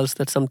impulse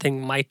that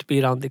something might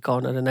be around the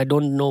corner and I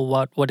don't know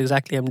what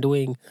exactly I'm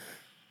doing?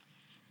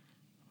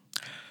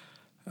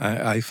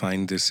 I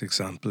find this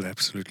example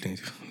absolutely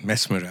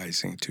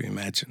mesmerizing to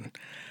imagine.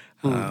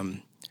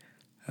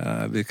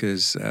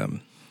 Because,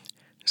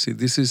 see,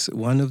 this is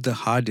one of the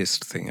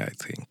hardest thing, I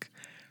think,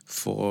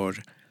 for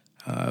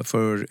a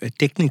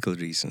technical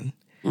reason,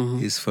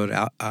 is for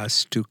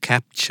us to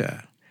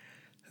capture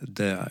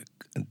the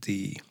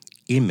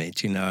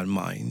image in our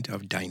mind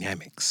of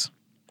dynamics.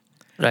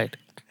 Right.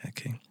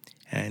 Okay.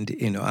 And,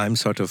 I'm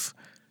sort of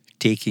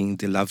taking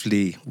the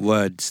lovely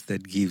words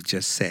that Give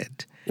just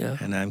said,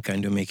 and I'm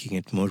kind of making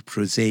it more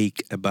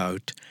prosaic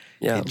about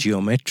a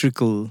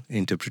geometrical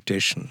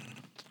interpretation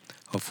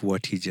of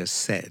what he just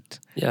said.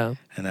 Yeah.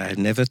 And I had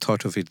never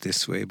thought of it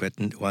this way, but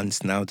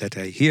now that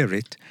I hear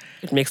it,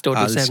 it makes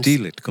total I'll sense.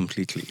 steal it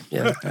completely.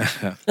 Yeah.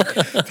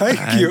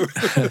 Thank you.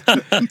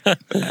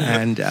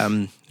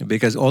 And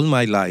because all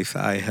my life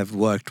I have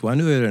worked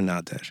one way or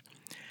another,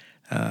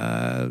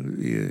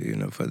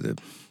 for the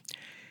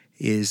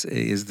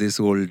is this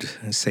old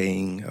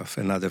saying of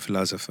another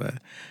philosopher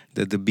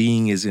that the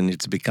being is in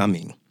its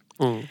becoming,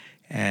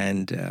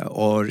 and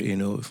or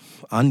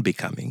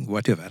unbecoming,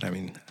 whatever. I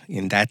mean,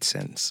 in that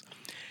sense.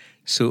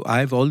 So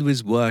I've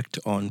always worked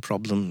on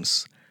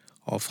problems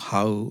of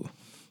how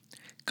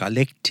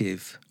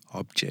collective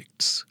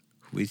objects,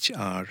 which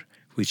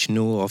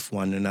know of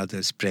one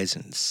another's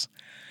presence,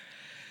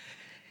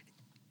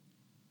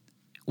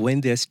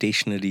 when they're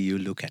stationary, you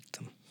look at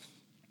them.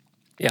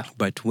 Yeah.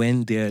 But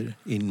when they're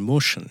in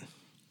motion,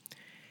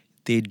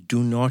 they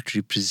do not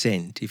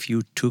represent. If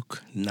you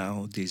took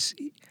now these,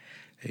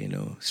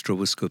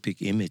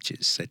 stroboscopic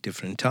images at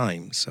different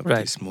times of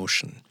this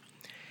motion,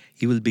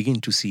 you will begin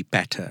to see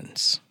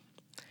patterns.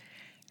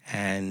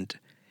 And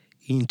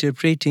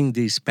interpreting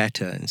these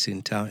patterns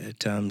in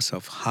terms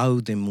of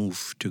how they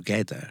move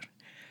together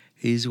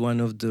is one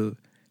of the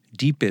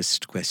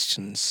deepest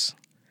questions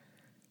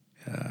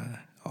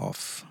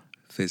of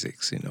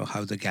physics,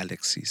 how the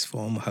galaxies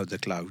form, how the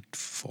cloud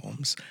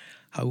forms,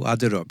 how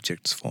other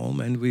objects form,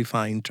 and we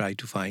try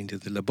to find in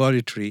the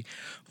laboratory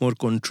more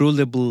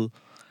controllable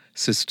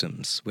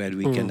systems where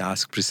we can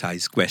ask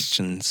precise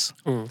questions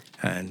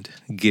and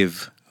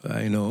give,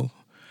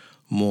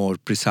 more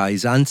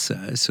precise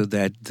answers so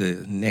that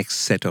the next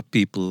set of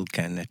people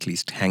can at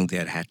least hang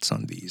their hats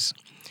on these.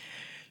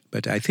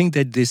 But I think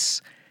that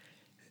this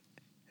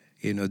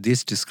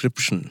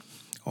description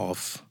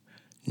of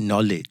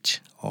knowledge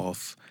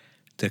of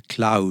the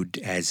cloud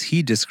as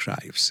he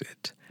describes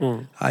it,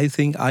 I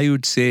think I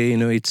would say,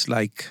 it's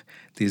like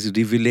this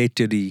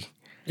revelatory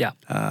Yeah.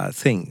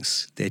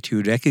 things, that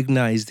you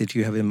recognize that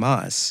you have a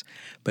mass,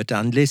 but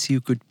unless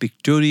you could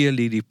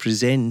pictorially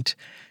represent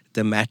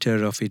the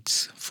matter of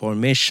its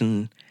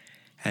formation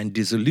and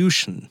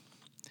dissolution,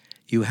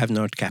 you have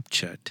not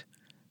captured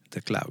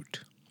the cloud,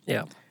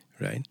 Yeah.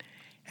 right?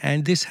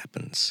 And this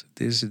happens.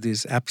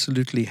 This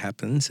absolutely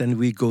happens, and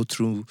we go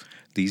through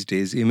these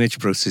days image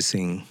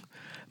processing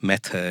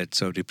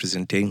methods or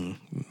representing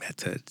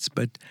methods,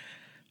 but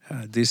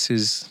this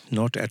is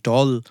not at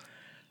all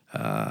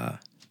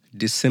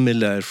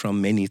dissimilar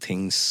from many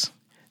things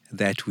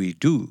that we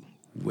do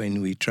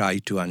when we try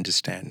to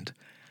understand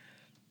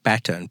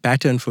pattern.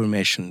 Pattern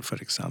formation, for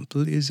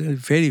example, is a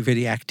very,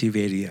 very active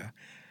area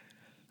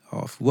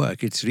of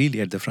work. It's really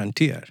at the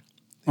frontier,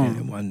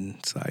 one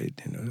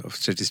side, of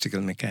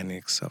statistical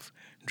mechanics, of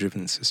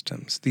driven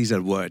systems. These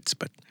are words,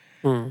 but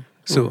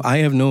so I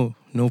have no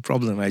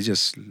problem. I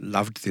just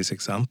loved this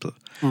example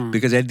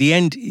because at the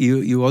end,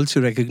 you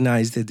also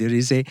recognize that there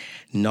is a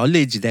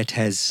knowledge that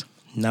has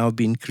now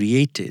been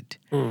created,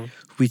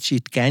 which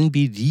it can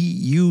be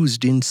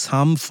reused in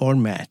some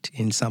format,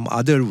 in some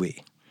other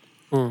way.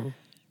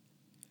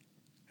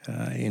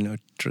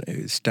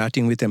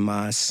 Starting with a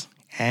mass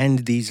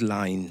and these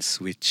lines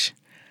which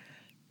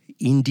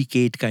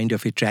indicate kind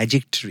of a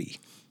trajectory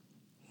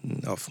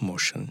of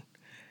motion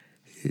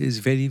is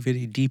very,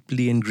 very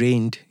deeply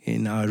ingrained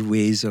in our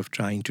ways of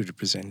trying to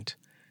represent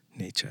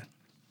nature.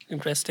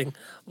 Interesting.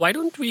 Why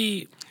don't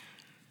we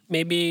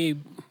maybe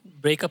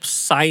break up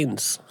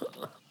science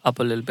up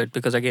a little bit?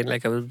 Because again,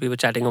 like we were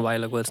chatting a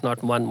while ago, it's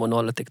not one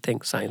monolithic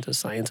thing. Science is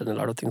science, and a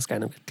lot of things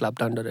kind of get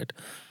clubbed under it.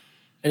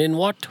 And in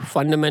what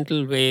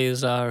fundamental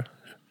ways are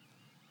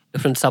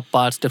different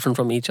subparts different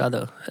from each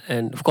other?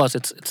 And of course,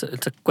 it's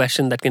a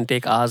question that can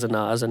take hours and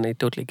hours, and I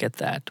totally get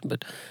that.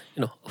 But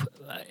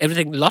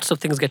lots of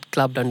things get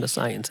clubbed under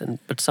science,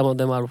 but some of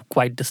them are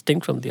quite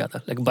distinct from the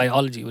other. Like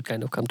biology would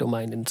kind of come to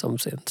mind in some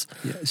sense.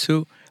 Yeah.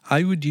 So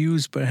I would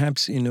use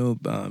perhaps sort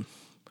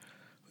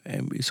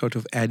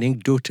of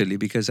anecdotally,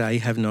 because I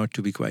have not,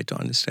 to be quite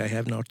honest, I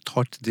have not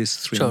thought this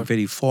through Sure.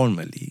 very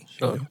formally.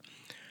 Sure.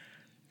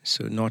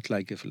 So not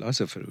like a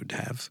philosopher would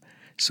have.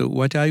 So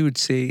what I would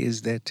say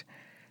is that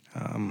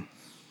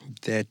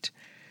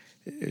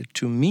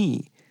to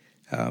me,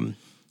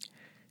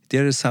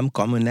 there is some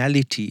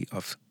commonality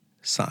of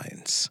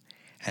science.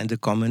 And the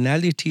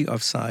commonality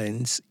of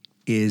science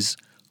is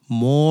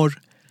more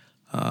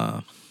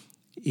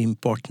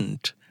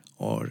important,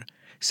 or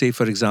say,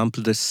 for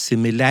example, the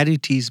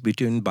similarities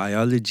between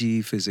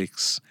biology,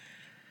 physics,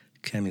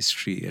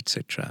 chemistry,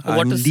 etc.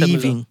 What is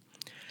similar?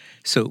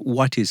 So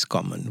what is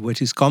common?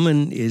 What is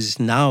common is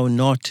now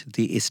not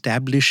the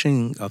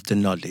establishing of the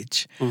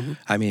knowledge.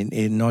 I mean,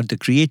 not the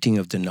creating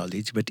of the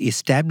knowledge, but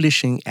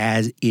establishing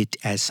as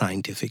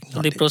scientific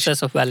knowledge. The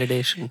process of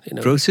validation.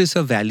 Process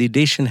of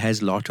validation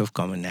has a lot of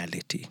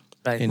commonality.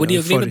 Right. Would you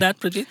agree with that,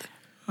 Prajeet?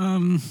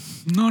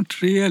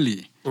 Not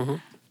really.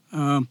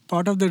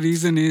 Part of the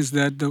reason is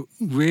that the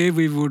way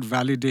we would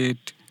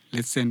validate,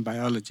 let's say in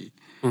biology,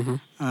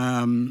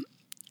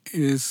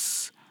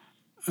 is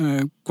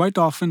quite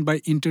often by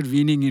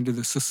intervening into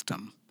the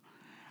system.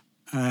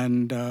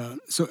 And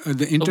so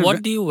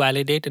what do you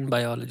validate in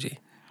biology?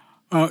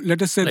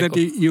 Let us say that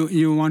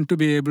you want to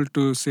be able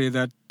to say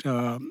that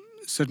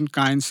certain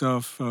kinds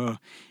of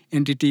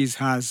entities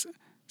has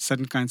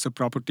certain kinds of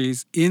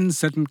properties in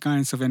certain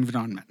kinds of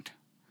environment.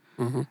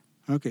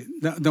 Okay.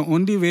 The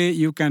only way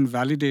you can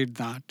validate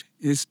that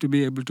is to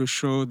be able to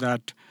show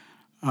that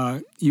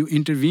you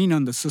intervene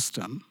on the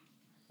system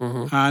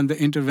and the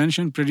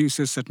intervention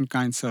produces certain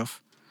kinds of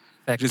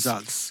Effects.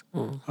 results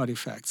or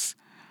effects.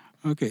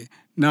 Okay.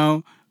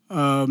 Now,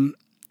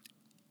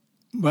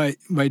 by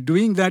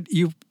doing that,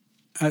 you,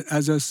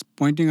 as I was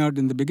pointing out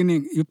in the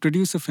beginning, you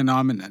produce a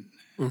phenomenon.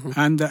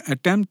 And the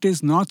attempt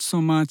is not so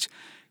much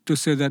to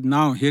say that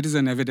now here is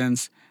an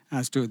evidence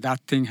as to that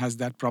thing has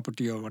that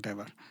property or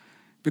whatever.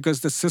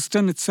 Because the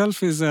system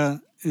itself is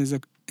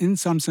in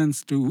some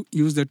sense, to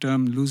use the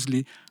term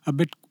loosely, a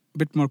bit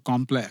more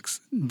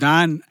complex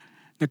than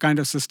the kind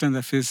of system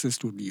that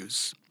physicists would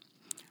use.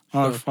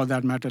 Or for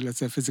that matter, let's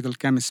say physical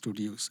chemists would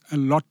use. A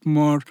lot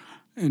more,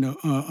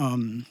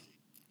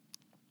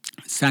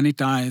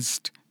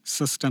 sanitized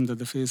system that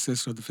the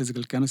physicist or the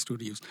physical chemist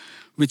would use,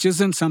 which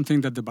isn't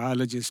something that the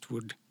biologist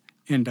would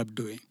end up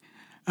doing.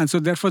 And so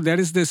therefore there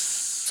is this...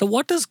 So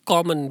what is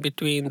common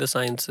between the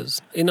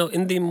sciences?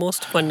 In the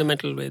most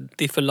fundamental way,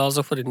 the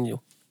philosopher in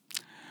you.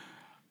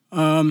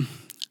 And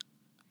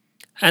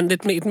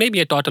it may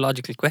be a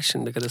tautological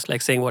question, because it's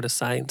like saying what is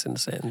science in a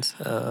sense.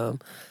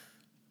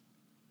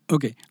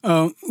 Okay.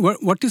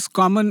 What is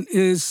common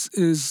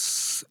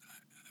is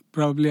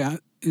probably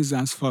is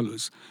as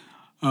follows.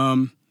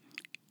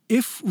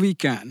 If we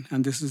can,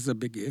 and this is a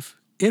big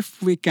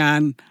if we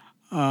can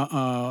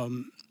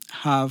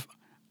have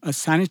a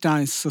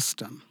sanitized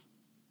system,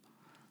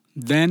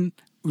 then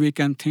we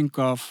can think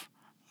of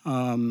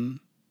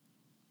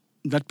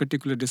that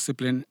particular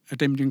discipline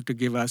attempting to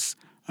give us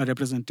a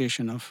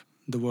representation of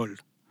the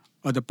world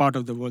or the part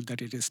of the world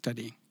that it is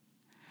studying.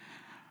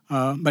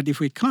 But if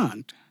we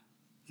can't,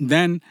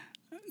 then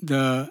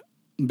the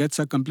bets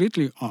are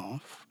completely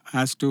off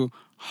as to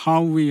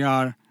how we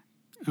are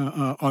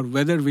or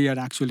whether we are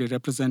actually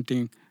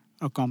representing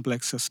a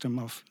complex system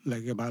of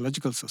like a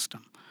biological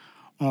system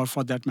or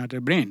for that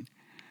matter brain.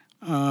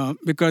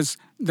 Because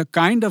the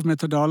kind of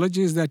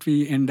methodologies that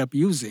we end up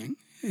using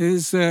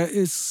is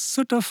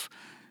sort of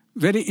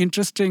very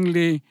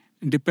interestingly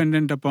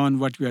dependent upon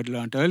what we had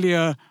learned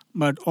earlier,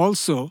 but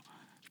also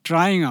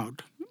trying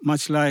out,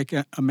 much like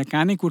a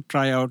mechanic would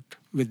try out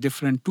with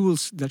different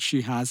tools that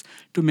she has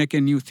to make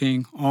a new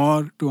thing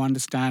or to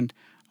understand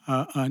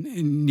a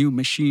new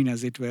machine,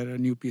 as it were, a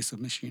new piece of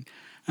machine.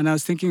 And I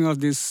was thinking of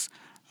this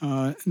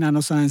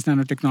nanoscience,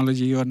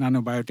 nanotechnology, or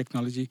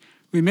nanobiotechnology.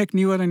 We make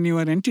newer and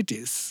newer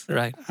entities.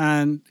 Right.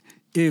 And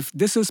if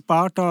this is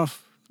part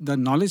of the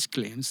knowledge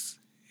claims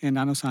in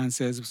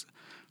nanosciences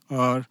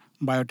or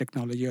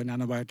biotechnology or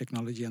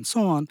nanobiotechnology and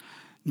so on,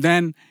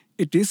 then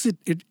it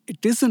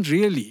isn't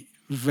really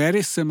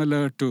very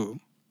similar to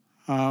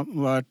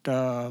what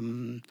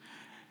Shobo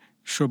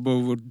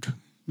would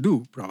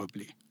do,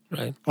 probably.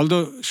 Right.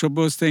 Although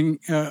Shobo's thing,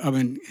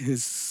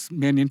 his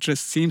main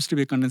interest seems to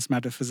be condensed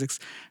matter physics,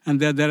 and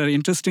there are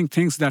interesting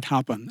things that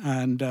happen,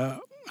 and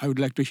I would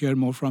like to hear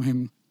more from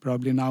him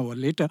probably now or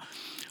later.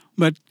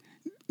 But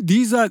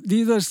these are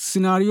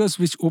scenarios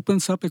which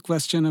opens up a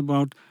question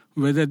about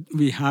whether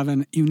we have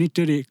an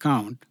unitary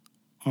account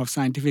of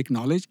scientific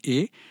knowledge,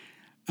 A,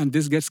 and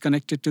this gets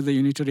connected to the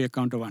unitary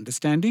account of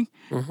understanding,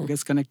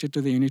 gets connected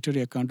to the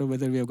unitary account of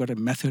whether we have got a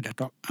method at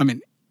all.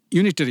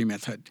 Unitary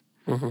method.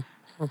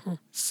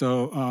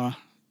 So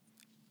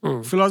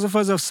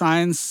philosophers of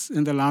science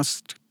in the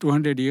last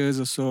 200 years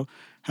or so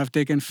have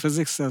taken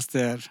physics as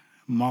their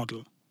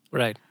model.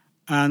 Right.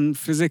 And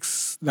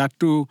physics, that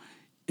too,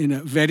 in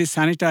a very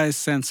sanitized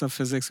sense of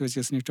physics, which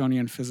is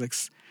Newtonian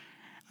physics.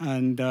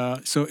 And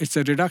so it's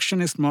a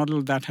reductionist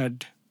model that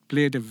had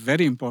played a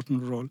very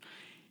important role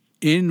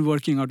in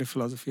working out a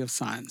philosophy of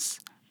science,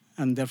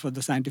 and therefore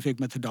the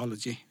scientific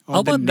methodology. How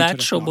about that,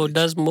 Shobo?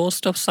 Does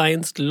most of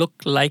science look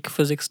like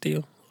physics to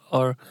you?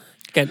 Or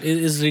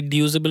is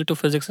reducible to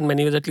physics in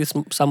many ways, at least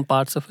some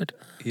parts of it?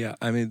 Yeah,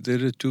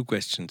 there are two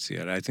questions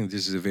here. I think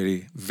this is a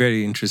very,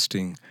 very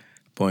interesting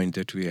point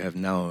that we have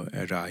now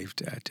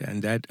arrived at.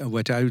 And that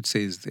what I would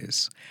say is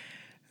this,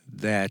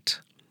 that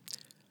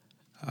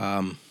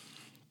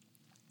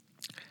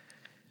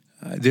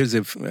there's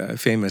a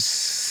famous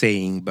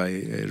saying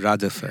by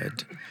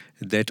Rutherford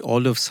that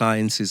all of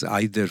science is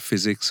either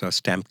physics or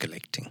stamp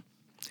collecting.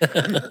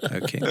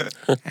 Okay,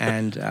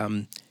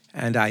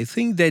 and I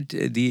think that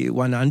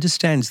one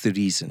understands the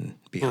reason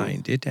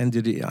behind it, and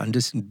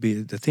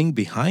the thing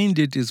behind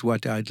it is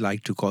what I'd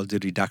like to call the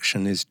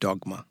reductionist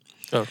dogma.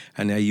 Sure.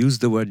 And I use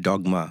the word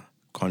dogma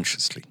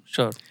consciously.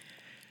 Sure.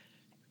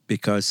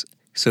 Because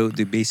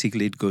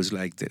basically it goes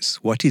like this: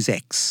 what is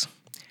X?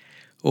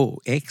 Oh,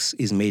 X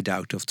is made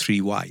out of 3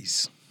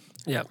 Ys.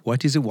 Yeah.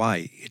 What is a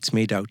Y? It's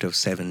made out of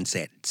 7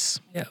 Zs.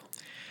 Yeah.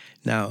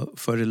 Now,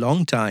 for a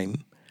long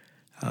time,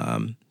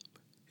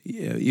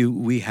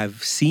 we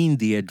have seen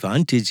the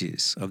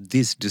advantages of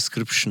this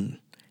description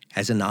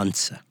as an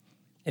answer.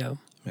 Yeah.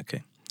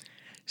 Okay.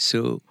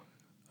 So,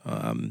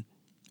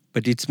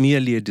 but it's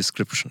merely a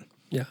description.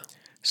 Yeah.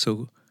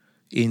 So,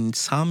 in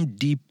some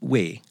deep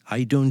way,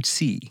 I don't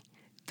see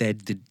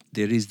that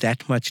there is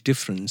that much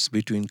difference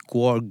between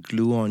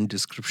quark-gluon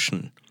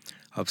description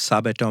of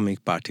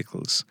subatomic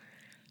particles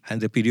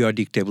and the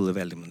periodic table of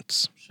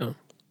elements. Sure.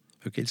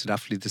 Okay, it's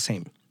roughly the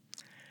same.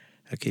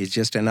 Okay, it's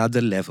just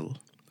another level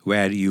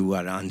where you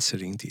are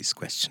answering these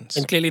questions.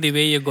 And clearly the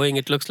way you're going,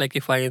 it looks like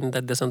you find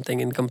that there's something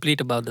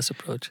incomplete about this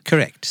approach.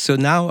 Correct. So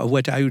now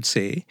what I would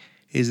say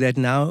is that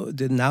now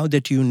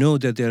that you know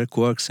that there are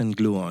quarks and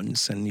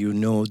gluons, and you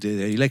know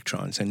there are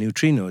electrons and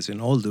neutrinos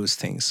and all those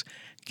things,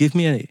 give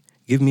me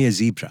a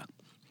zebra.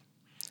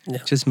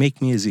 Yeah. Just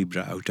make me a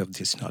zebra out of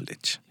this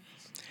knowledge.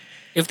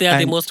 If they are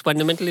the most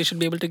fundamental, you should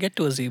be able to get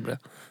to a zebra.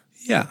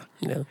 Yeah.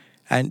 Yeah.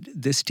 And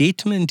the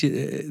statement, there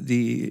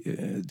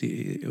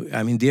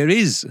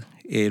is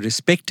a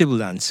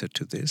respectable answer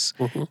to this,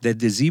 that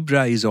the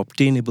zebra is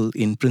obtainable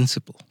in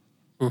principle.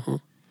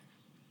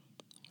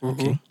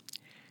 Okay.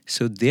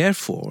 So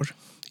therefore,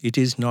 it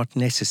is not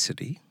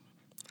necessary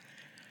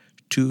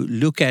to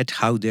look at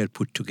how they're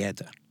put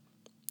together.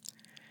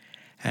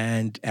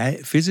 And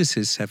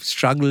physicists have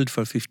struggled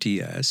for 50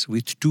 years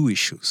with 2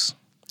 issues.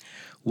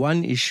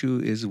 One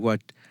issue is what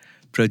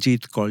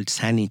Prajit called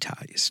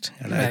sanitized.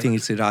 And Right. I think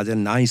it's a rather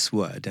nice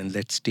word, and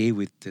let's stay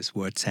with this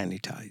word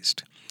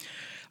sanitized.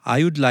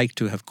 I would like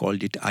to have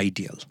called it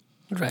ideal.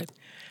 Right.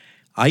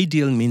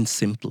 Ideal means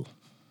simple.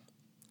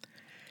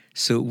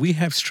 So we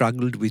have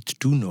struggled with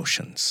 2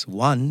 notions.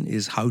 One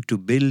is how to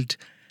build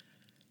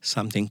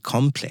something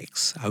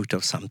complex out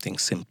of something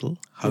simple,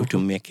 how to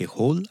make a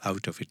whole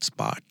out of its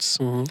parts,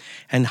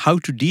 and how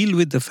to deal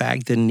with the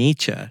fact that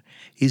nature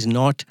is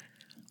not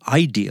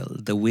ideal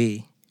the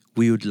way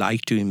we would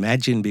like to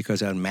imagine,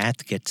 because our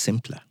math gets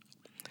simpler.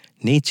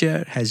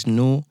 Nature has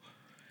no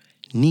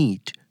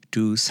need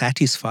to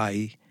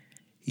satisfy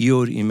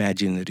your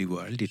imaginary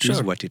world. It is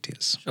Sure. what it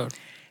is. Sure.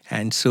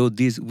 And so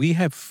we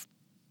have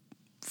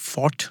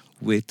fought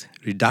with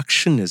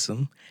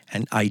reductionism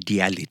and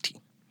ideality.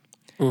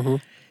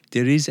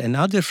 There is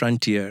another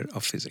frontier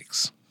of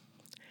physics,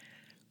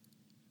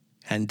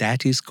 and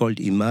that is called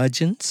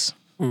emergence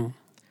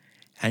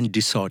and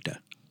disorder.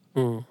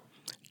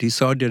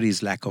 Disorder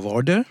is lack of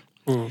order,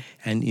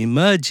 and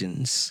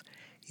emergence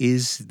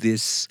is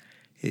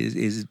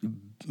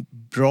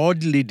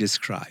broadly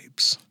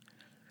describes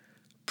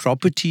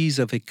properties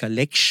of a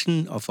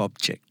collection of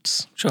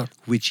objects Sure.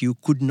 which you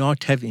could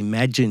not have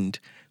imagined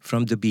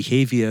from the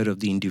behavior of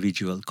the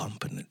individual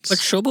components. But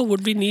Shobha,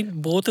 would we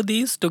need both of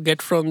these to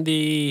get from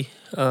the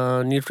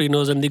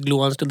neutrinos and the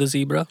gluons to the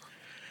zebra?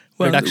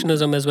 Well,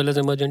 Reductionism as well as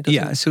emergentism?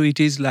 Yeah, so it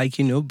is like,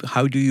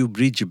 how do you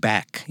bridge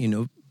back?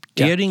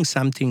 Tearing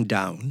something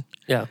down,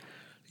 Yeah.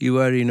 you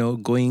are,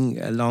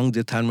 going along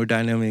the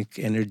thermodynamic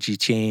energy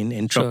chain,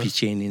 entropy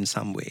chain in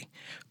some way.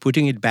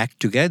 Putting it back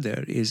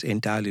together is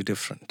entirely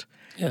different.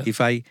 Yeah.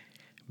 If I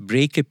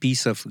break a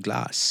piece of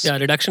glass, Yeah,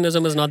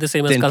 reductionism is not the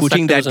same as then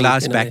putting that constructivism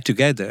glass in a way. back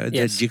together,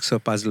 Yes. that jigsaw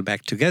puzzle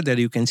back together,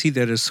 you can see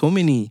there are so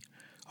many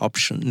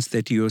options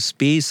that your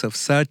space of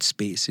search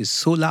space is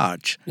so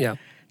large Yeah.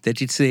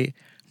 that it's a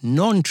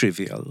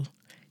non-trivial,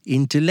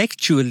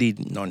 intellectually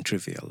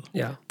non-trivial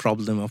Yeah.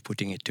 problem of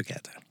putting it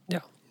together,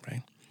 Yeah.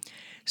 right?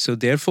 So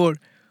therefore,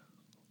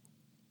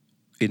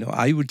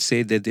 I would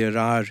say that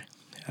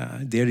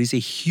there is a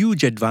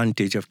huge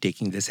advantage of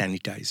taking the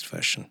sanitized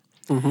version.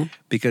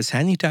 Because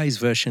sanitized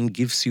version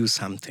gives you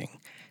something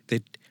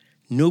that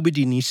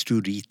nobody needs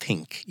to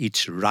rethink.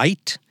 It's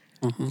right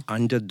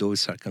under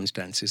those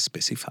circumstances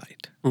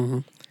specified.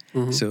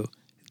 So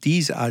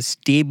these are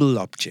stable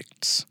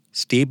objects,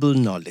 stable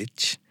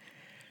knowledge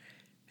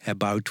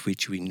about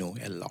which we know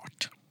a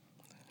lot.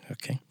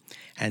 Okay?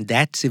 And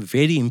that's a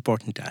very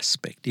important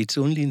aspect. It's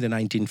only in the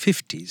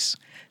 1950s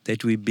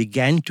that we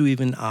began to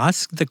even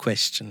ask the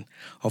question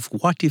of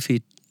what if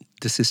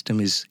the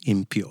system is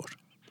impure.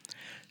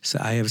 So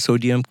I have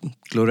sodium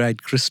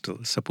chloride crystal.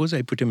 Suppose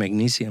I put a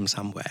magnesium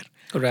somewhere.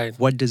 Right.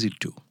 What does it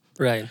do?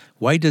 Right.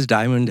 Why does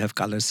diamond have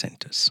color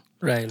centers?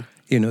 Right.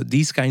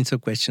 These kinds of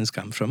questions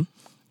come from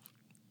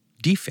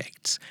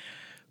defects.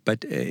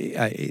 But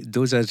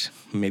those are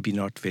maybe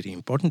not very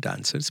important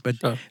answers, but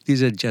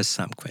these are just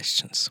some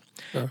questions.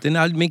 Then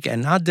I'll make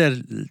another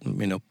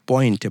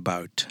point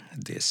about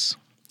this.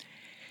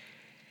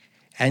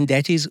 And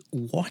that is,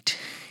 what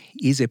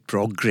is a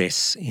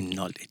progress in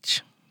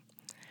knowledge?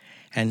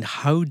 And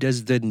how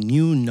does the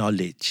new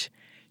knowledge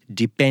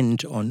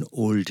depend on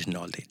old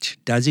knowledge?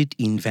 Does it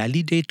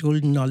invalidate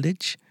old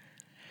knowledge?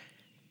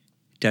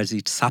 Does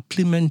it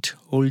supplement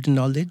old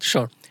knowledge?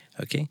 Sure.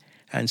 Okay.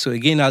 And so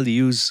again, I'll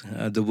use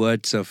the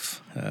words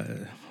of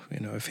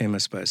a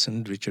famous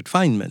person, Richard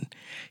Feynman.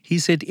 He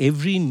said,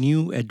 every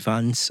new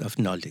advance of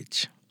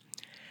knowledge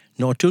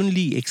not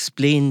only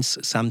explains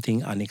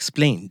something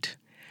unexplained,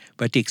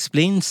 but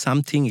explains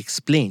something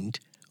explained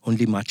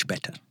only much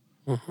better.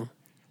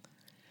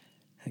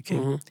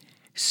 Okay.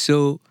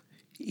 So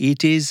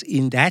it is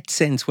in that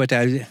sense what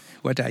I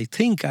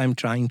think I'm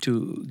trying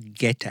to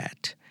get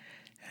at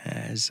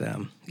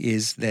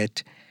is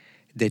that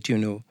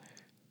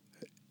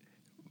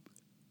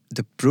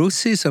the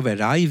process of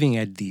arriving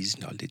at these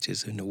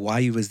knowledges,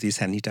 why was the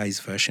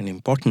sanitized version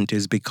important,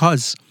 is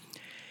because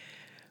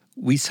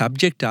we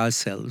subject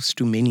ourselves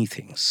to many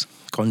things,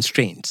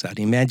 constraints. Our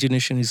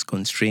imagination is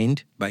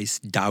constrained by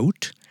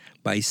doubt,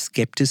 by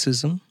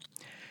skepticism,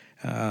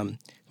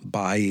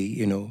 by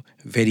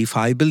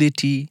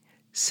verifiability,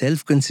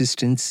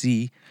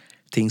 self-consistency.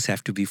 Things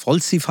have to be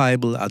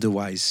falsifiable,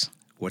 otherwise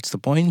what's the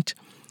point?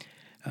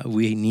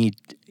 We need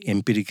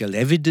empirical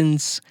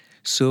evidence.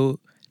 So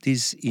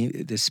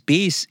the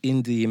space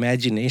in the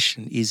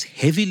imagination is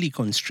heavily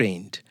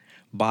constrained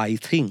by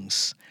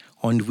things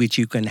on which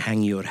you can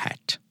hang your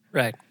hat.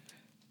 Right.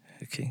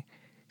 Okay.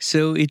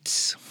 So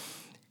it's,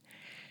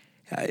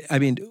 why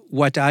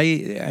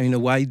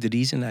the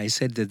reason I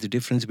said that the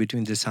difference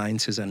between the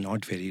sciences are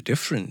not very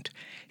different,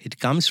 it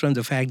comes from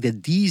the fact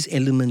that these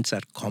elements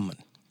are common.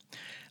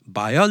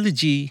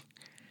 Biology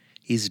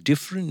is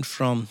different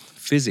from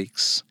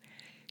physics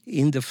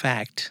in the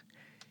fact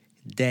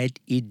that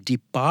it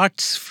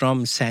departs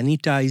from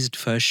sanitized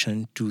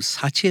version to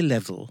such a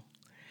level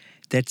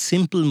that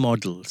simple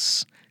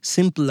models,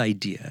 simple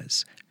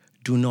ideas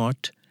do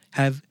not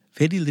have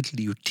very little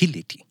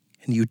utility.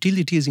 And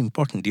utility is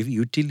important. If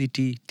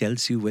utility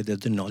tells you whether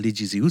the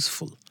knowledge is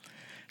useful.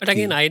 But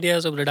again,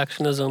 ideas of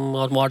reductionism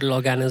or model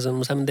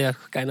organisms, they are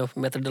kind of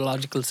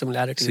methodological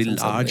similarities. So a in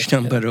some large way.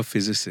 number of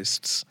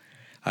physicists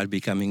are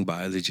becoming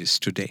biologists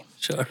today.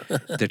 Sure.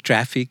 The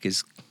traffic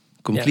is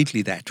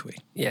completely that way.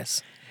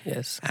 Yes.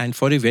 Yes. And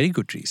for a very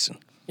good reason.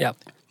 Yeah.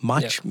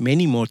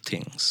 Many more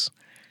things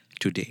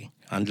today,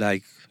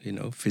 unlike,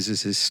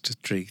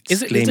 physicist traits.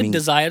 Is it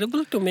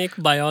desirable to make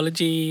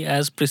biology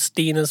as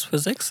pristine as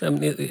physics?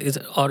 Is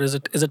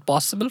it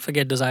possible?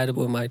 Forget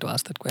desirable, am I to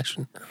ask that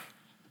question?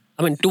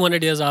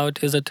 200 years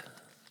out, is it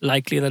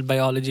likely that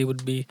biology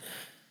would be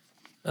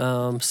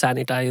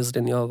sanitized,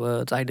 in your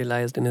words,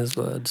 idealized in his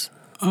words?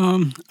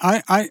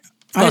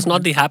 Of course,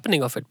 not the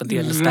happening of it, but the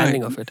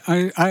understanding Right. of it.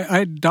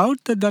 I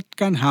doubt that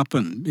can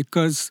happen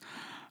because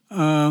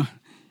I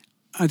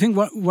think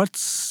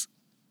what's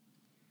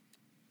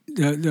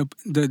the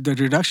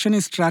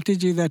reductionist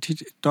strategy that he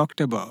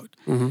talked about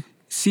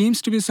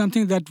seems to be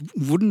something that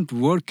wouldn't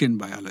work in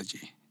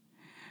biology.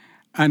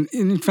 And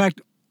in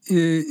fact,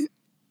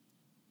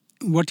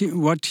 what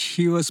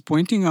he was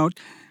pointing out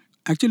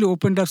actually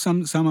opened up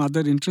some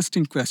other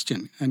interesting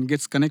question and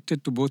gets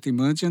connected to both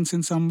emergence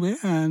in some way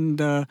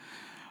and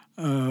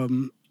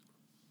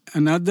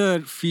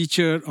another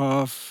feature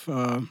of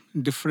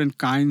different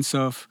kinds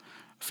of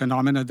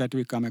phenomena that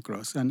we come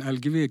across. And I'll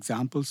give you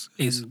examples.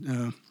 Please.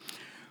 And,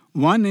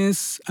 one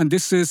is, and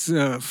this is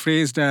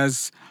phrased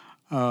as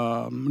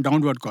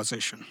downward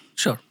causation.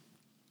 Sure.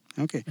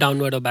 Okay.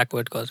 Downward or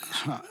backward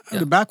causation.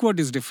 The backward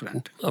is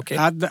different. Okay.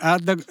 At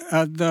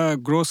the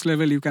gross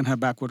level, you can have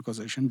backward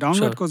causation.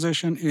 Downward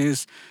causation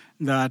is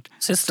that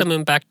System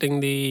impacting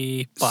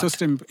the part.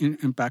 system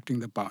impacting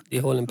the part. The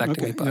whole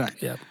impacting the part.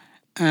 Right. Yeah.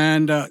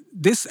 And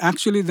this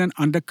actually then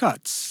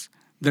undercuts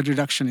the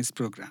reductionist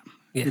program.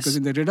 Yes. Because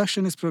in the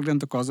reductionist program,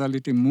 the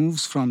causality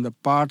moves from the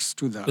parts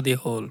to the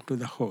whole.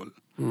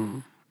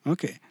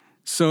 Okay.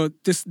 So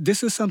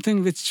this is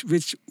something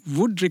which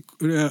would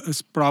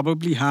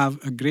probably have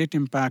a great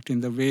impact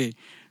in the way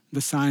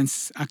the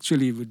science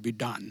actually would be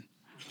done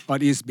or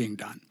is being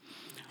done.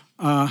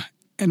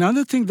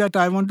 Another thing that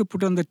I want to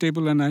put on the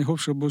table, and I hope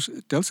Shobhos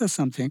tells us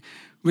something,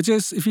 which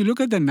is if you look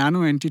at the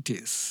nano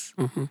entities,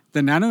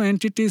 the nano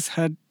entities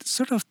had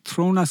sort of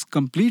thrown us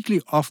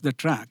completely off the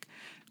track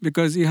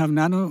because you have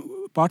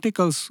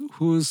nanoparticles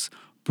whose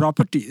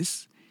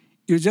properties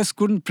you just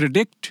couldn't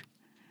predict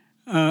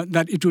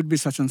that it would be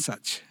such and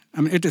such.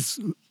 I mean, it is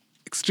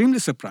extremely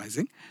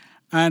surprising.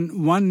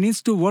 And one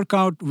needs to work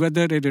out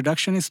whether a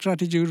reductionist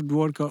strategy would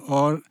work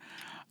because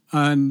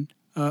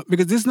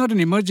this is not an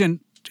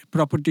emergent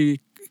property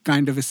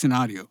kind of a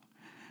scenario.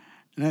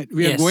 Right?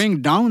 We are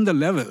going down the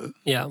level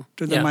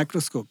to the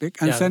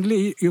microscopic, and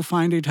suddenly you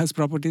find it has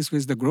properties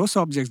which the gross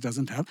objects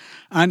doesn't have,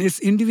 and its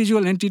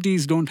individual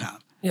entities don't have.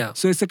 Yeah.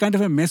 So it's a kind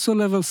of a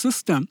meso-level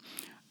system,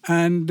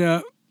 and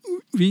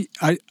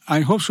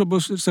I hope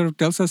Shobhos sort of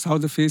tells us how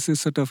the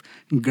phases sort of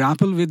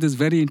grapple with these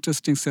very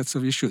interesting sets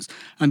of issues,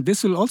 and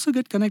this will also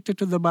get connected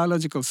to the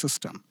biological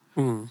system.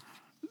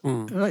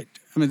 Right?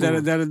 I mean,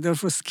 there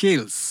are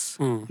scales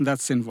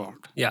that's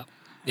involved. Yeah.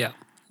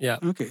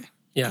 Okay.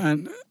 Yeah.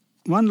 And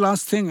one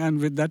last thing, and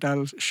with that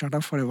I'll shut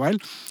up for a while,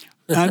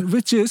 and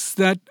which is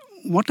that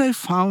what I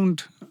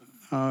found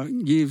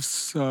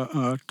gives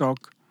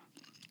talk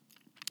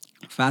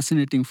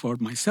fascinating for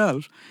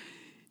myself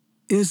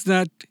is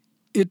that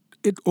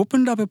it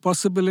opened up a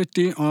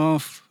possibility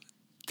of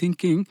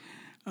thinking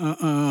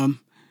in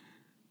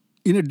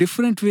a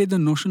different way the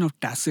notion of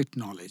tacit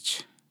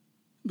knowledge.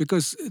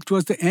 Because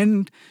towards the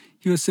end,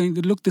 he was saying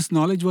that, look, this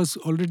knowledge was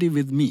already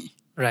with me.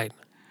 Right.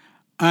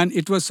 And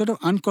it was sort of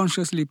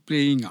unconsciously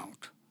playing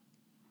out.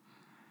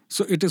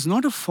 So it is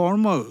not a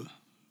formal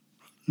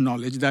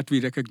knowledge that we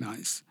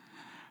recognize.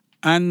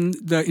 And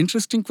the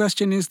interesting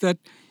question is that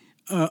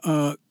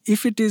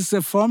if it is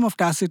a form of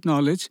tacit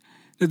knowledge,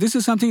 this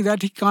is something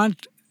that he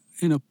can't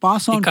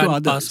pass on to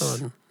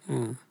others.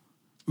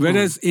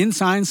 Whereas in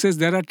sciences,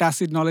 there are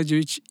tacit knowledge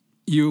which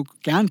you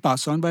can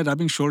pass on by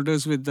rubbing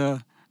shoulders with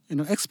the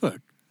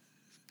expert.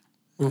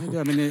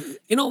 I mean,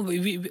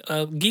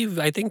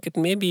 I think it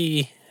may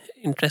be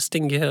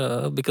interesting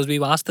here because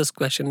we've asked this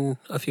question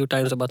a few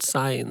times about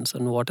science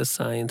and what is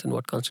science and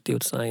what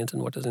constitutes science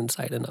and what is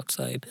inside and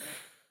outside.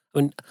 I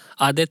mean,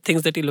 are there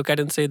things that you look at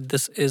and say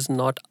this is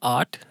not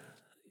art?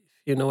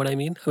 You know what I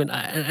mean? I mean,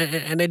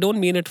 I don't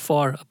mean it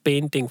for a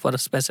painting, for a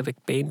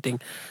specific painting,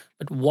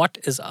 but what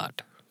is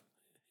art?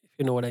 If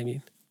you know what I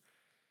mean.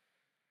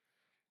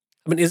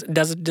 I mean,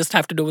 does it just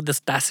have to do with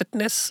this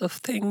tacitness of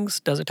things?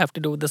 Does it have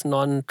to do with this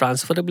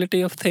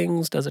non-transferability of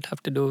things? Does it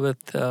have to do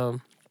with...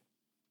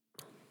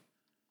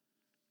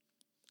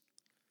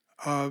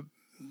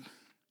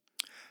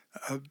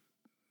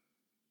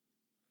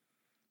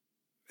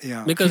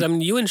 Yeah. Because, I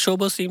mean, you and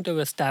Shobhos seem to have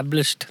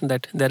established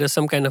that there is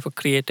some kind of a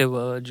creative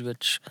urge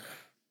which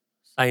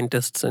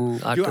scientists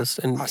and artists...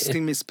 You're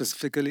asking me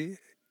specifically,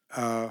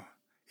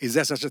 is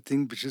there such a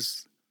thing which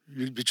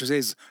you say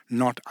is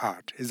not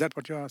art? Is that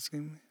what you're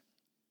asking me?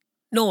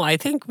 No, I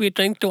think we're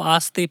trying to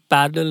ask the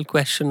parallel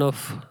question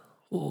of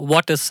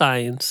what is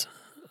science.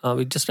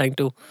 We're just trying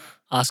to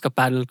ask a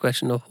parallel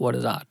question of what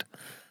is art.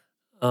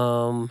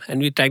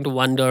 And we're trying to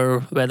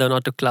wonder whether or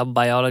not to club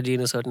biology in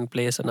a certain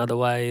place and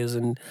otherwise,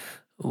 and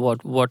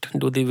what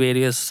do the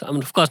various... I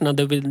mean, of course, now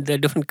there are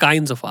different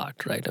kinds of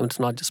art, right? I mean, it's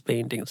not just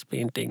painting, it's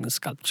painting,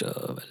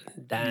 sculpture,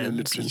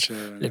 dance,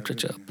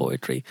 literature,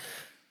 poetry.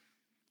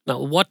 Now,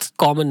 what's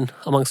common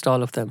amongst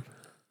all of them?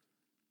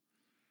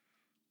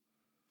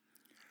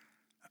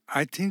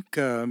 I think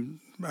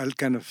I'll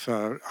kind of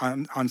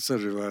answer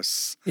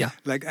reverse. Yeah.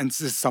 And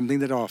this is something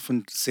that I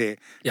often say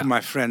to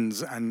my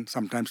friends and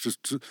sometimes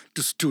to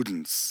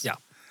students. Yeah.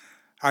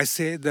 I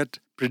say that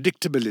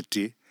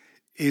predictability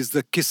is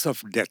the kiss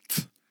of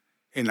death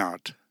in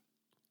art.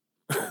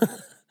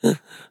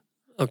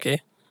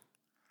 Okay.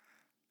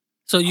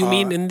 So you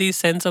mean in the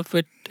sense of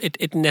it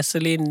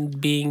necessarily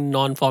being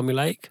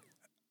non-formulaic?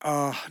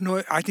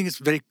 No, I think it's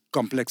very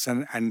complex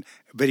and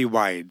very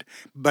wide.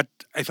 But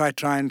if I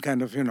try and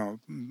kind of,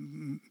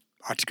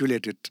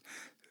 articulate it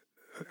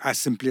as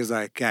simply as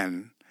I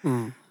can,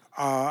 Mm.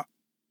 uh,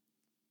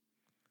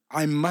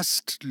 I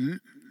must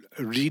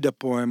read a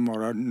poem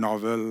or a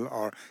novel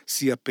or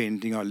see a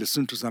painting or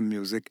listen to some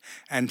music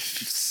and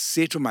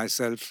say to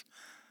myself,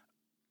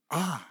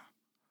 ah,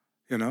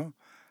 you know,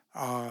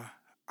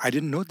 I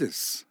didn't know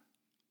this,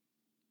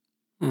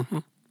 Hmm.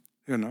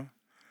 you know.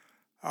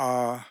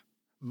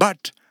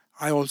 But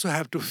I also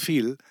have to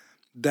feel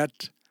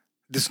that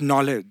this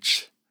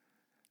knowledge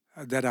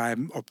that I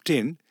am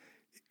obtained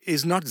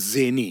is not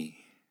zany.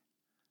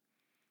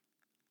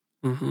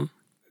 Hmm.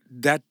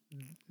 That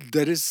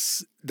there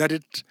is that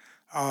it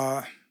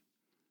uh,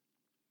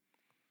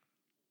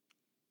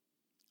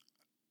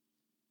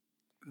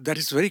 that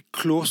is very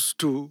close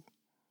to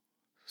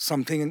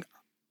something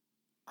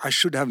I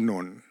should have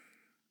known,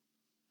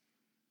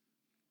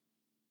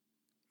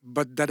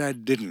 but that I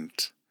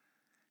didn't.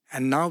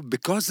 And now,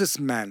 because this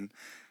man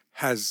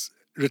has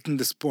written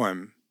this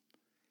poem,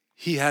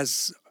 he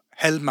has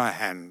held my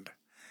hand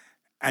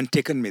and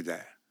taken me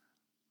there.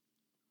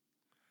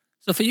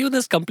 So for you,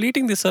 this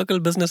completing the circle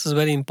business is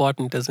very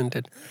important, isn't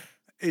it?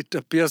 It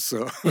appears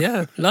so.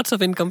 Yeah, lots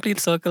of incomplete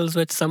circles,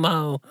 which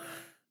somehow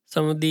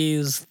some of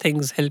these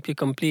things help you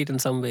complete in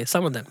some way.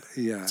 Some of them,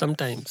 Yeah,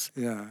 sometimes.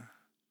 yeah.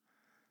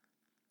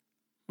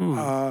 Hmm.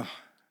 Uh,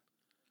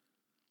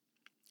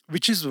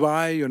 which is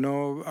why,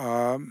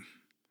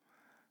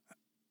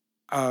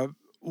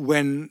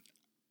 when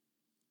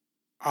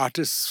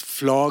artists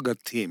flog a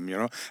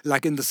theme,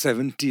 like in the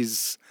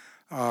 70s,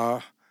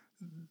 uh,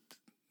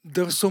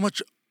 there was so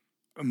much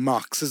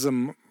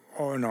Marxism,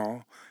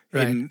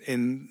 Right.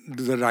 in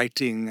the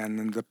writing and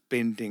in the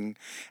painting,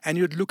 and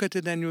you'd look at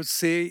it and you'd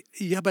say,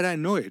 "Yeah, but I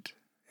know it."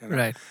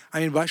 Right.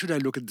 I mean, why should I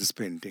look at this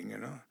painting?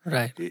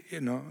 Right. Y-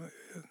 you know,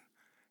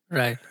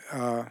 Right.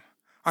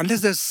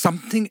 unless there's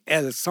something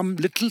else, some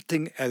little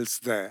thing else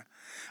there.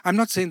 I'm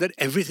not saying that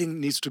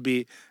everything needs to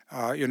be,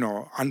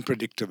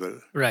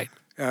 unpredictable. Right.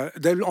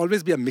 There will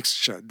always be a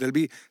mixture. There'll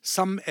be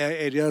some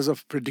areas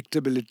of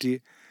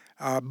predictability,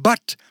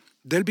 but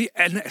there'll be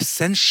an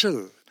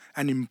essential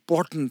and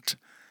important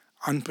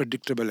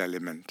unpredictable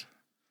element,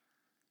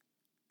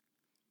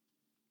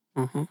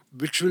 Hmm.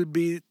 which will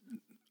be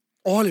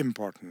all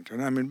important.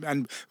 I mean,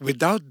 and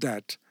without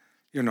that,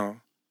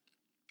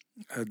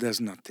 there's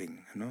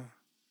nothing.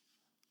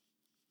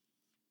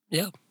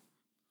 Yeah.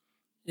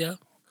 Yeah.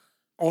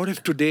 Or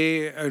if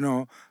today,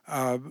 the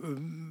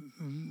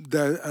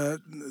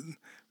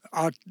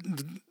art,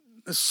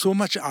 so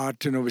much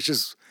art, which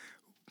is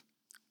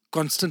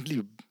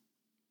constantly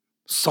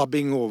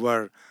sobbing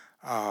over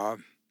uh,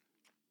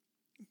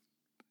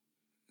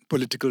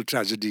 political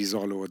tragedies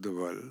all over the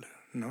world.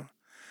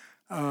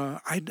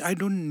 I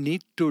don't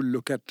need to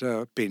look at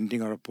a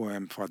painting or a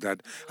poem for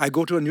that. I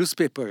go to a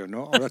newspaper,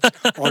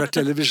 or a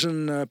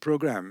television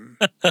program.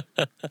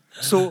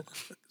 So,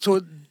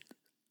 so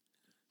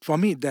for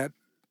me, that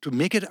to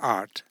make it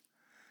art,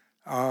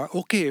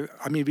 okay.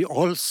 I mean, we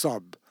all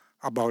sob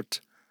about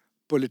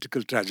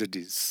political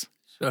tragedies,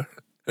 Sure.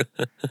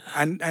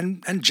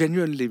 and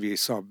genuinely we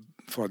sob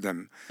for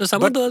them. So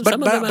some of But those, but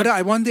some of them but, but are,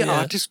 I want the yeah.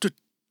 artist to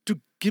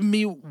give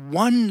me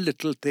one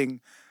little thing,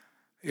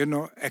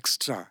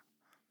 extra,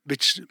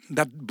 which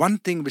that one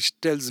thing which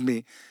tells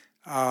me,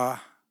 uh,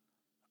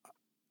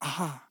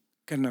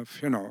 kind of,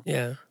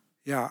 Yeah.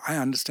 yeah, I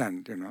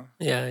understand, Yeah.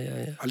 Yeah.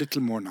 Yeah. a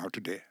little more now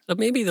today. So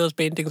maybe those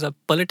paintings are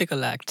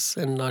political acts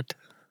and not.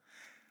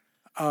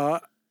 Uh,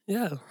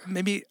 Yeah.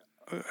 maybe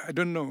I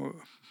don't know.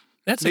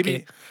 That's okay.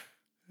 Maybe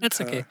That's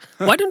okay.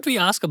 Why don't we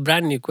ask a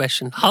brand new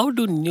question? How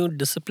do new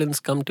disciplines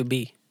come to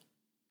be?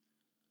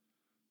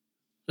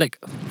 Like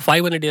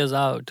 500 years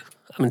out,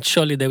 I mean,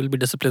 surely there will be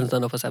disciplines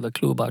none of us have a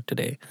clue about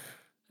today.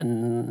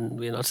 And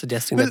we're not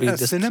suggesting well, that we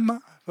just. cinema,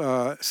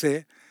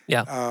 say,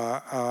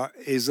 Yeah.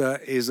 is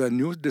a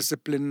new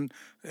discipline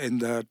in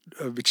the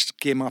which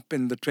came up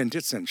in the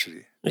 20th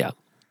century Yeah.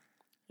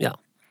 Yeah.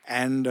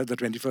 and the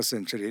 21st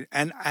century,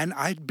 and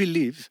I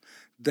believe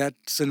that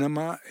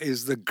cinema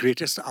is the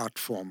greatest art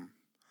form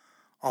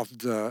of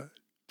the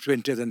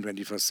 20th and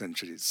 21st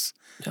centuries.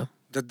 Yeah.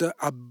 That the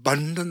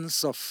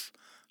abundance of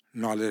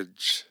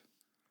knowledge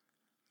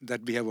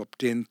that we have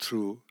obtained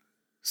through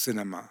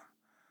cinema,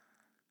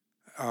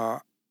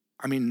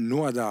 I mean,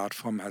 no other art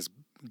form has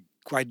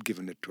quite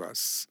given it to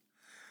us.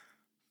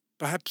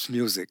 Perhaps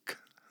music.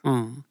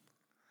 Mm.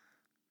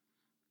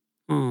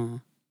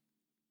 Mm.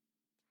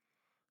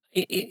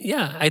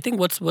 Yeah, I think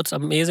what's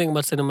amazing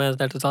about cinema is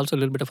that it's also a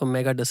little bit of a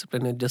mega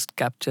discipline. It just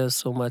captures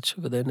so much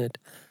within it.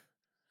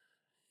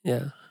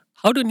 Yeah.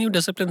 How do new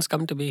disciplines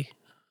come to be,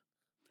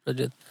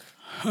 Rajat?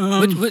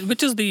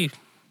 Which is the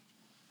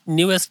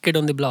newest kid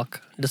on the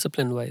block,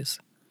 discipline wise?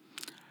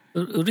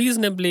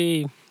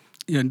 Reasonably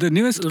Yeah, the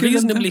newest kid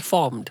reasonably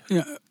formed.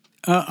 yeah,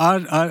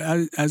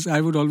 as I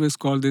would always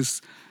call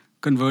this,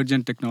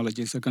 convergent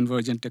technologies or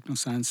convergent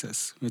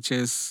technosciences, which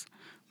is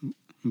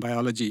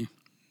biology,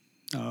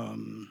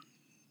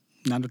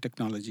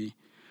 nanotechnology,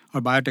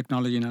 or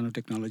biotechnology,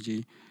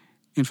 nanotechnology,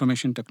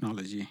 information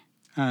technology,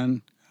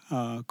 and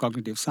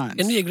cognitive science.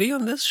 Can we agree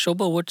on this?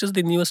 Shobha, which is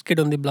the newest kid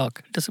on the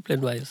block,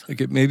 discipline-wise?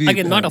 Okay, maybe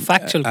Again, not a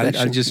factual I'll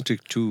question. just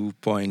take 2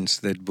 points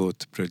that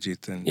both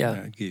Prajit and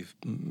Yeah. Give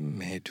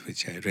made,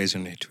 which I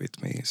resonate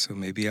with me. So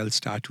maybe I'll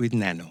start with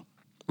nano.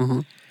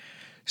 Mhm.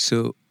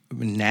 So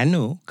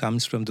nano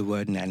comes from the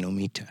word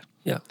nanometer.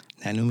 Yeah.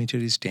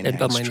 Nanometer is 10 10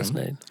 power angstrom. minus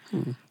 9.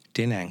 Hmm.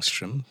 10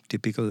 angstrom.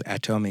 Typical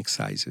atomic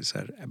sizes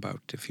are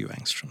about a few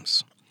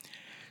angstroms.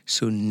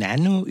 So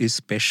nano is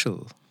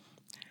special,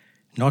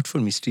 not for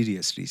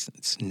mysterious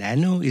reasons.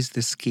 Nano is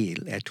the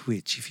scale at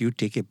which, if you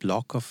take a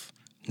block of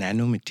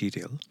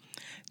nanomaterial,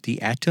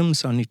 the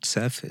atoms on its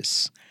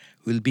surface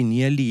will be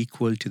nearly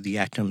equal to the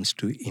atoms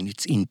in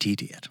its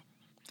interior.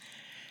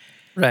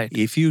 Right.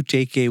 If you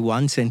take a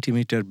 1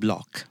 centimeter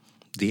block,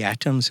 the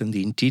atoms in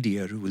the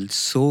interior will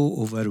so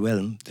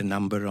overwhelm the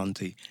number on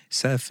the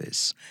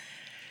surface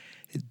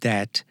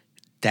that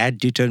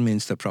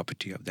determines the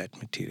property of that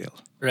material.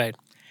 Right.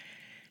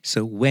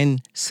 So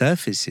when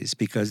surfaces,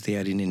 because they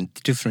are in a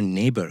different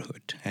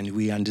neighborhood, and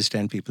we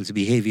understand people's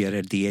behavior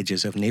at the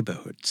edges of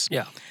neighborhoods,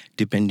 Yeah.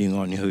 depending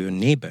on who your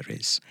neighbor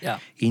is. Yeah.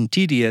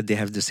 Interior, they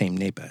have the same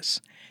neighbors.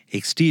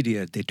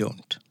 Exterior, they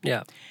don't.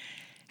 Yeah.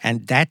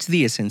 And that's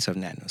the essence of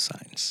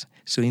nanoscience.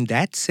 So in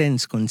that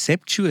sense,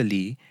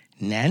 conceptually,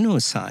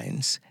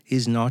 nanoscience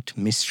is not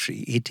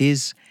mystery. It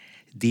is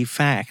the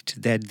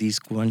fact that this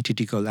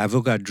quantity called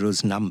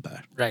Avogadro's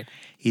number Right.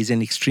 is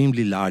an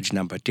extremely large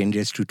number, 10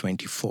 raised to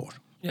 24.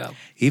 Yeah.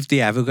 If the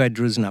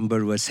Avogadro's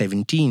number was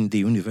 17, the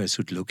universe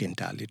would look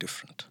entirely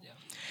different. Yeah.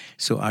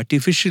 So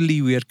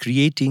artificially, we are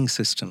creating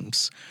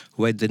systems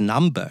where the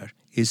number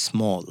is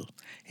small.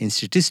 In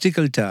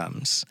statistical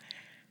terms,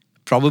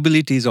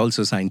 probability is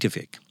also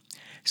scientific.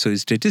 So in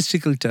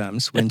statistical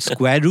terms, when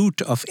square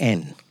root of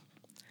n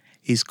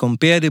is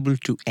comparable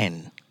to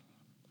n,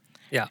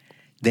 Yeah.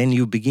 then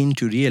you begin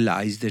to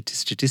realize that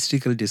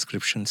statistical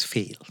descriptions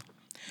fail.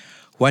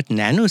 What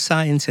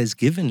nanoscience has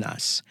given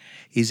us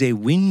is a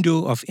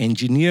window of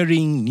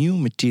engineering new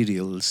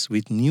materials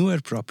with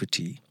newer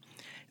property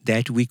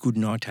that we could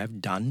not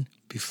have done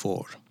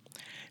before.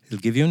 I'll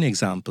give you an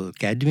example.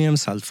 Cadmium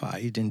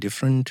sulfide in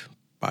different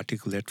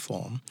particulate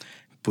form,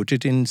 put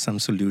it in some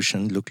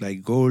solution, look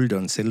like gold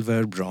or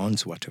silver,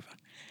 bronze, whatever.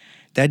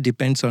 That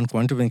depends on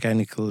quantum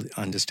mechanical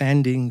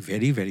understanding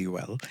very, very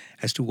well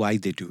as to why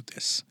they do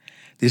this.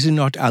 This is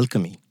not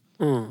alchemy.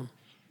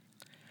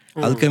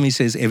 Alchemy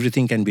says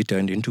everything can be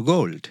turned into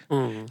gold.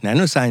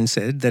 Nanoscience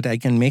said that I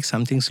can make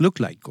some things look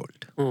like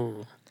gold.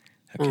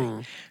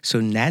 Okay. So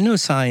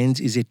nanoscience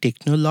is a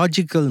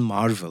technological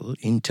marvel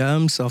in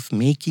terms of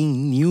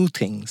making new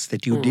things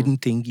that you didn't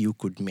think you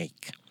could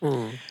make.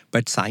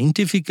 But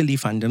scientifically,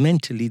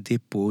 fundamentally, they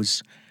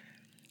pose,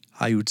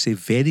 I would say,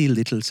 very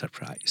little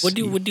surprise. Would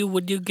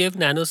you give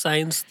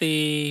nanoscience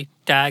the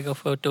tag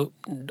of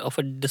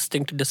a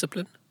distinct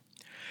discipline?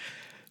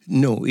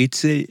 No,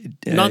 it's a.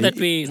 Not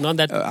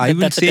that I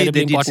would that's a say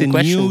terribly that it's a important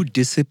question. new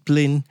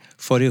discipline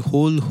for a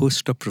whole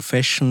host of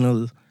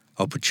professional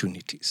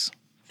opportunities.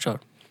 Sure.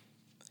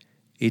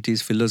 It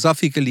is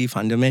philosophically,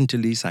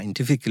 fundamentally,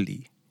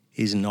 scientifically,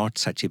 is not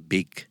such a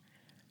big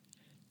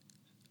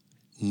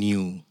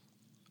new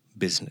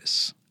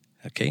business.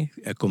 Okay,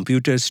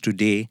 computers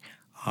today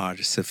are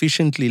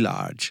sufficiently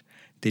large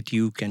that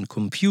you can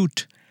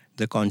compute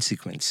the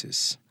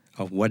consequences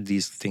of what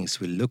these things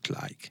will look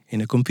like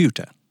in a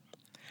computer.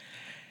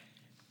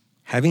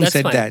 Having That's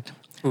said fine. that,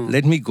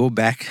 let me go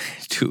back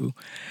to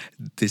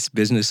this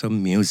business of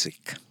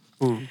music,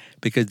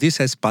 because this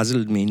has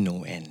puzzled me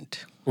no end.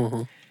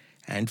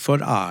 And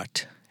for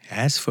art,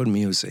 as for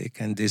music,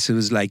 and this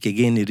was like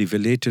again a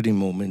revelatory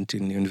moment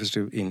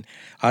in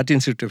Art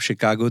Institute of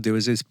Chicago. There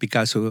was this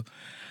Picasso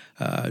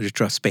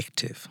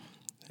retrospective,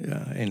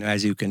 and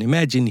as you can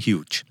imagine,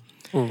 huge.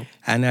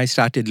 And I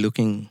started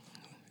looking,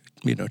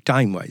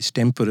 time-wise,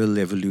 temporal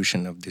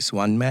evolution of this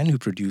one man who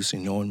produced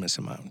enormous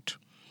amount.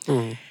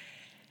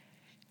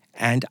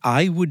 And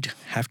I would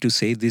have to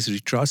say this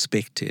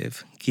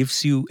retrospective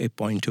gives you a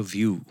point of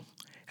view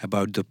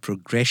about the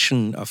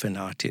progression of an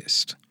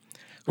artist,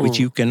 which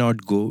you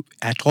cannot go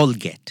at all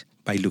get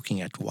by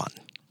looking at one.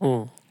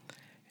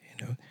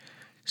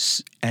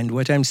 And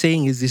what I'm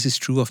saying is this is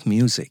true of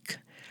music.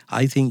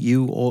 I think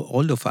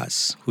all of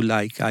us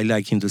I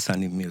like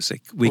Hindustani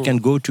music, we can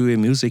go to a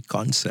music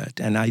concert,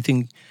 and I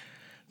think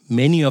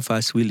many of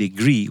us will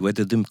agree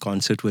whether the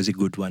concert was a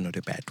good one or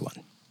a bad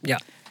one. Yeah.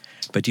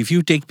 But if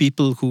you take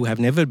people who have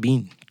never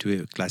been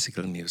to a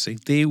classical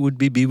music, they would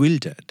be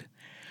bewildered.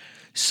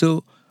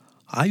 So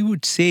I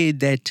would say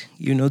that,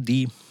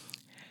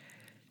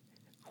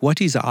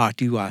 what is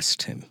art, you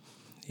asked him.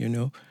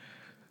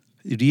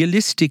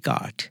 Realistic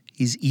art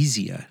is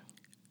easier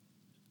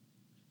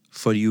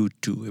for you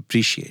to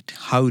appreciate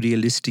how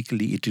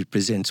realistically it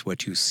represents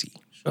what you see.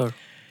 Sure.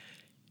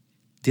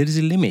 There is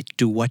a limit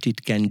to what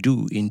it can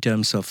do in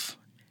terms of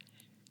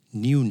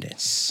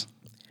newness.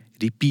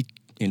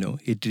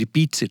 it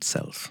repeats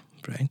itself,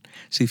 right?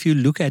 So if you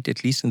look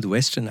at least in the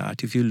Western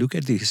art, if you look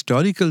at the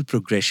historical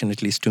progression,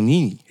 at least to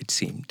me, it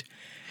seemed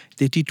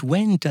that it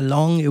went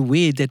along a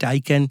way that I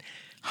can,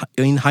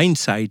 in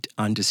hindsight,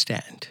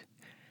 understand.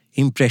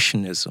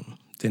 Impressionism,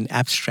 then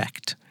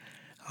abstract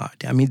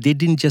art. I mean, they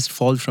didn't just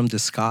fall from the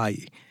sky.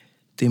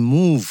 They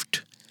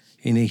moved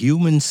in a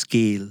human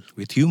scale,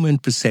 with human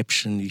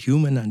perception,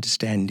 human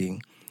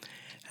understanding.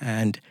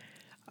 And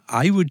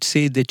I would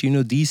say that,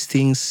 these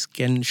things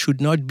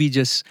should not be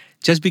just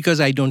because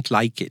I don't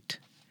like it.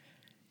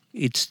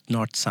 It's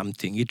not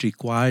something. It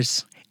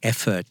requires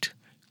effort,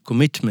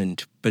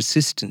 commitment,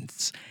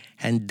 persistence.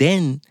 And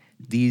then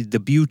the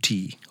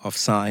beauty of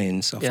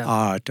science, of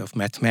art, of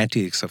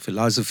mathematics, of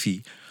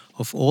philosophy,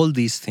 of all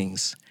these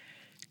things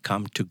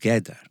come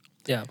together.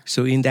 Yeah.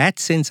 So in that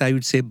sense, I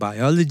would say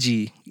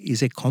biology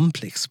is a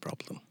complex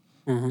problem.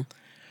 Mm-hmm.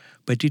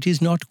 But it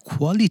is not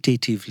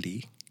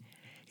qualitatively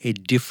a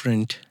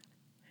different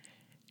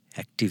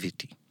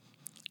activity.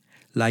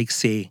 Like,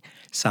 say,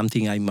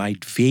 something I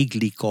might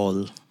vaguely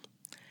call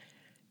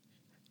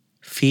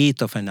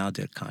faith of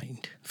another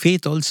kind.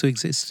 Faith also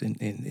exists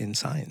in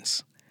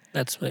science.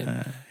 That's right.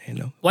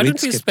 with Why don't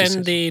we skepticism.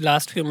 spend the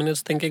last few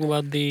minutes thinking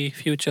about the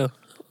future?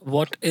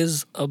 What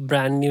is a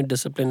brand new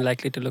discipline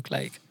likely to look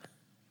like?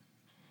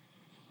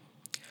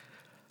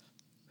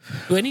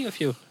 To any of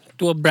you,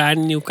 to a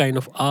brand new kind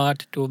of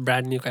art, to a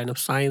brand new kind of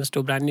science, to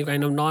a brand new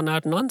kind of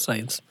non-art,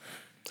 non-science.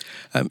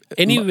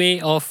 Any way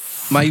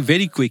of... My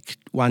very quick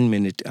 1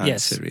 minute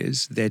Yes. answer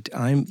is that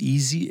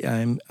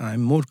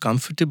I'm more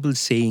comfortable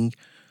saying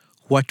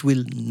what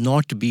will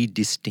not be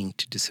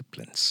distinct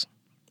disciplines.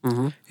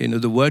 Mm-hmm.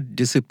 The word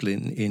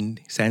discipline in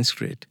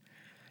Sanskrit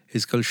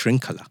is called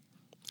shrinkala.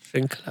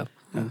 Shrinkala.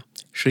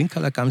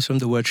 Shrinkala comes from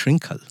the word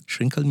shrinkal.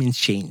 Shrinkal means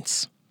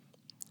chains.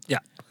 Yeah.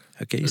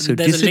 Okay, so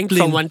There's a link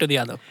discipline, from one to the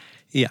other.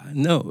 Yeah,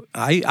 no,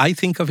 I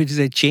think of it as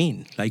a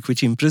chain, like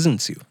which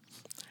imprisons you.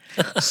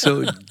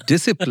 So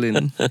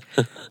discipline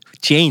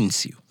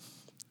chains you.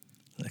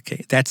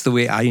 Okay, that's the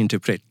way I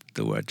interpret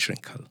the word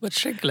shrinkal. But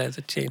Shrinkala is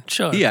a chain.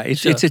 Sure. Yeah,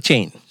 it's sure. a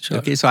chain. Sure.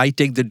 Okay, so I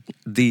take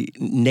the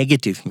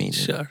negative meaning.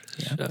 Sure.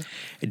 Yeah? Sure.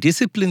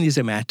 Discipline is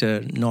a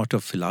matter not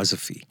of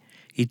philosophy.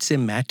 It's a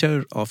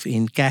matter of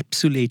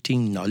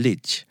encapsulating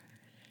knowledge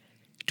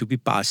to be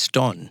passed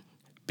on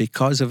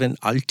because of an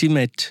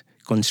ultimate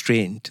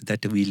constraint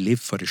that we live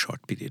for a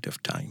short period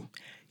of time.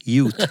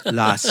 Youth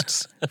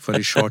lasts for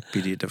a short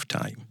period of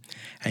time.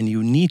 And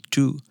you need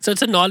to... So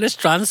it's a knowledge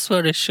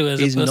transfer issue as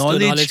opposed to a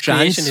knowledge knowledge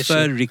creation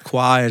transfer issue.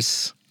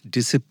 requires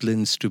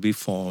disciplines to be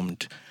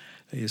formed.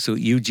 So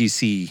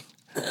UGC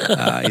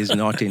is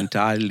not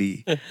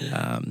entirely,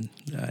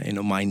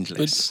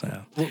 mindless.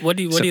 What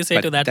do you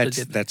say to that,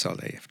 Vijit? That's all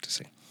I have to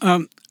say.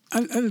 I'll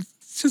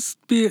just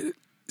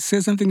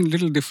say something a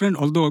little different,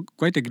 although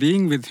quite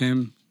agreeing with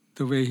him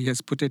the way he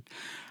has put it.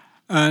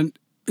 And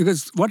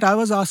because what I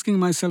was asking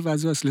myself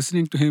as I was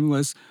listening to him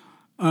was,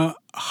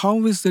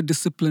 how is the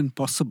discipline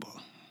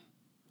possible?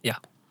 Yeah.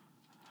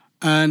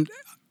 And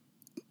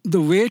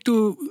the way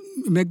to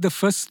make the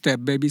first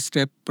step, baby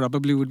step,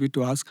 probably would be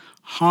to ask,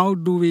 how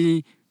do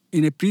we,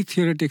 in a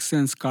pre-theoretic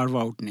sense, carve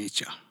out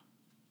nature?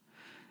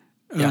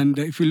 Yeah. And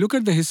if you look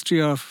at the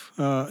history of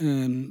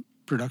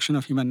production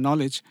of human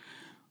knowledge,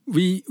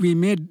 we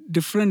made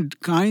different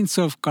kinds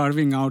of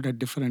carving out at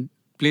different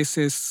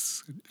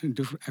places,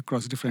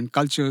 across different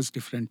cultures,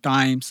 different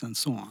times, and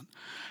so on.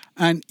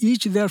 And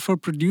each therefore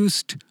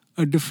produced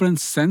a different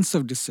sense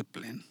of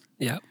discipline.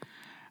 Yeah.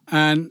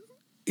 And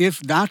if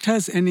that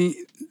has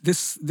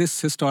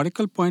this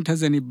historical point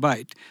has any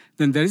bite,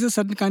 then there is a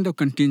certain kind of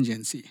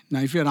contingency. Now,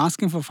 if you're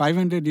asking for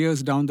 500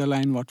 years down the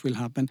line what will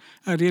happen,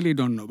 I really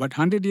don't know. But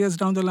 100 years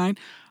down the line,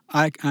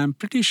 I am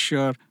pretty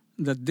sure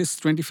that this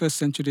 21st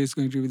century is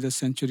going to be the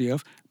century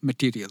of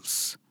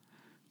materials,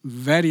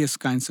 various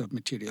kinds of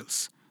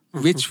materials,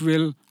 which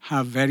will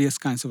have various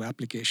kinds of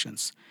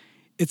applications.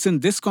 It's in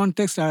this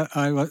context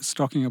I was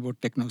talking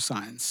about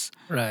technoscience.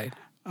 Right.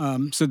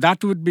 So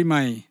that would be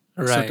my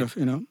Right. sort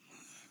of,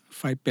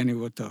 5 penny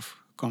worth of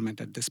comment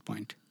at this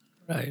point.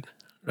 Right.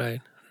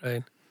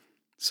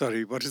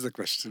 Sorry, what is the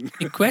question?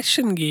 The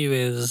question, Give,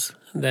 is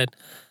that,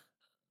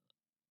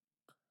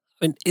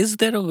 is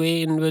there a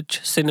way in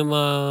which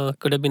cinema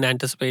could have been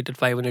anticipated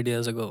 500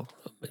 years ago?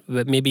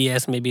 Maybe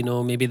yes, maybe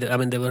no. Maybe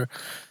there were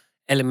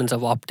elements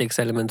of optics,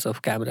 elements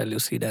of camera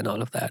lucida, and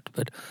all of that.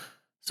 But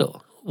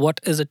so, what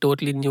is a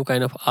totally new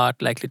kind of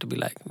art likely to be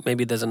like?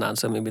 Maybe there's an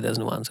answer. Maybe there's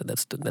no answer.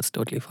 That's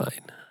totally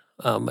fine.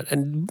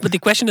 But the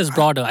question is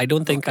broader. I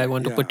don't think I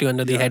want to put you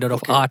under the header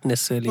of art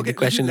necessarily. Okay, The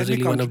question let is me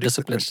really one of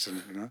contradict the discipline.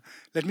 question,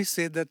 Let me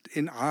say that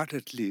in art,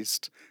 at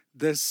least,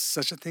 there's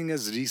such a thing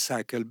as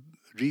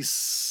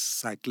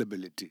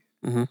recyclability.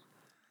 Hmm.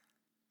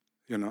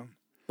 You know,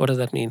 What does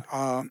that mean?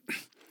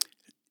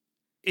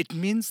 it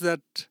means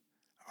that.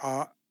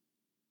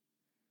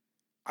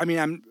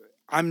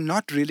 I'm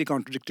not really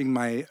contradicting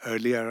my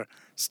earlier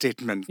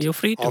statement. You're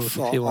free to if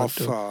you want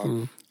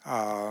to.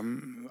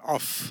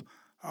 Of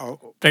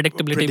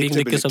Predictability being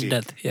the kiss of predictability.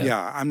 death.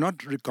 Yeah. I'm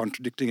not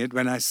contradicting it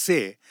when I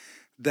say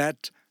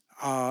that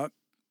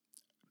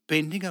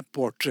painting a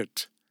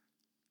portrait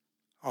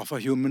of a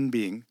human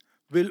being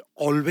will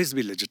always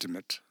be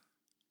legitimate.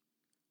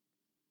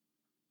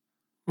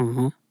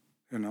 Mm-hmm.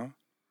 You know,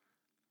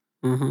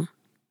 Mm-hmm.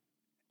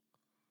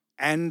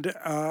 and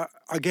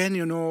again,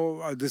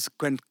 this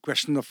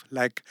question of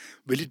like,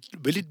 will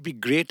it be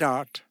great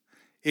art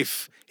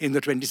if in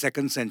the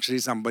 22nd century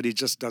somebody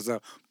just does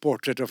a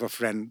portrait of a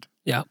friend?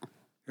 Yeah.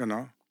 You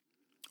know,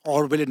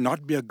 or will it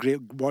not be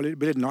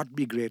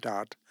great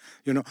art?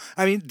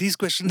 I mean, these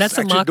questions That's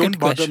a actually market don't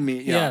bother question.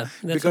 me. Yeah,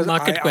 that's because a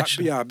market I,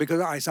 question.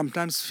 because I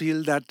sometimes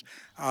feel that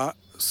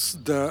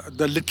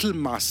the little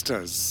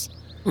masters,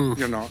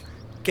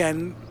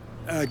 can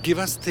give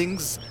us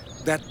things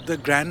that the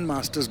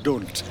grandmasters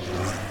don't.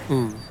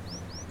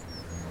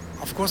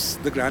 Of course,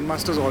 the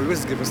grandmasters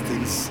always give us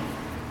things,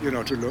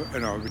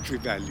 which we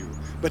value.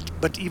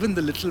 But even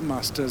the little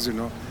masters,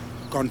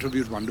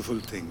 contribute wonderful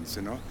things,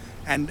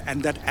 and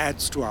that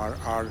adds to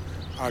our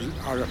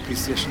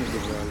appreciation of the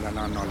world and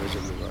our knowledge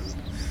of the world.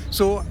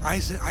 So I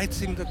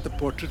think that the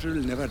portrait will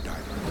never die.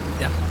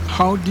 Yeah.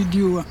 How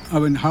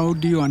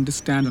do you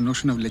understand the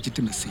notion of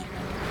legitimacy?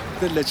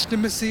 The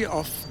legitimacy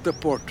of the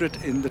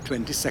portrait in the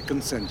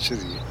 22nd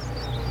century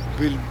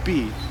will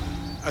be,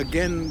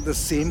 again, the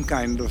same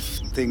kind of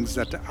things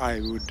that I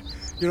would,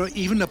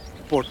 even a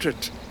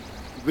portrait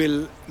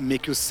will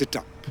make you sit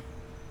up.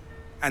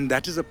 And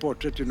that is a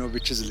portrait,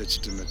 which is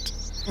legitimate.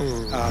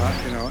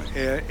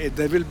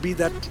 There will be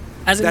that,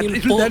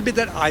 there'll be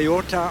that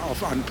iota of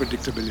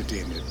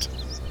unpredictability in it.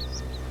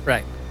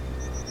 Right.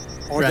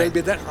 Or there'll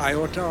be that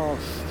iota of,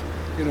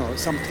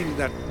 something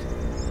that,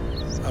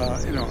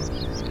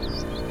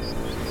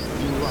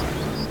 you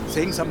are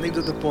saying something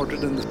to the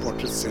portrait and the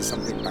portrait says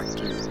something back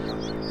to you.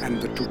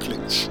 And the two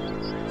clinch.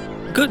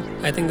 Good.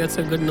 I think that's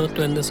a good note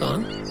to end this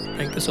on.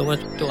 Thank you so much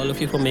to all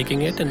of you for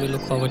making it, and we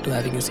look forward to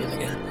having you soon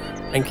again.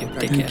 Thank you.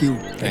 Take care. Thank you.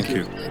 Thank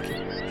you. Thank you.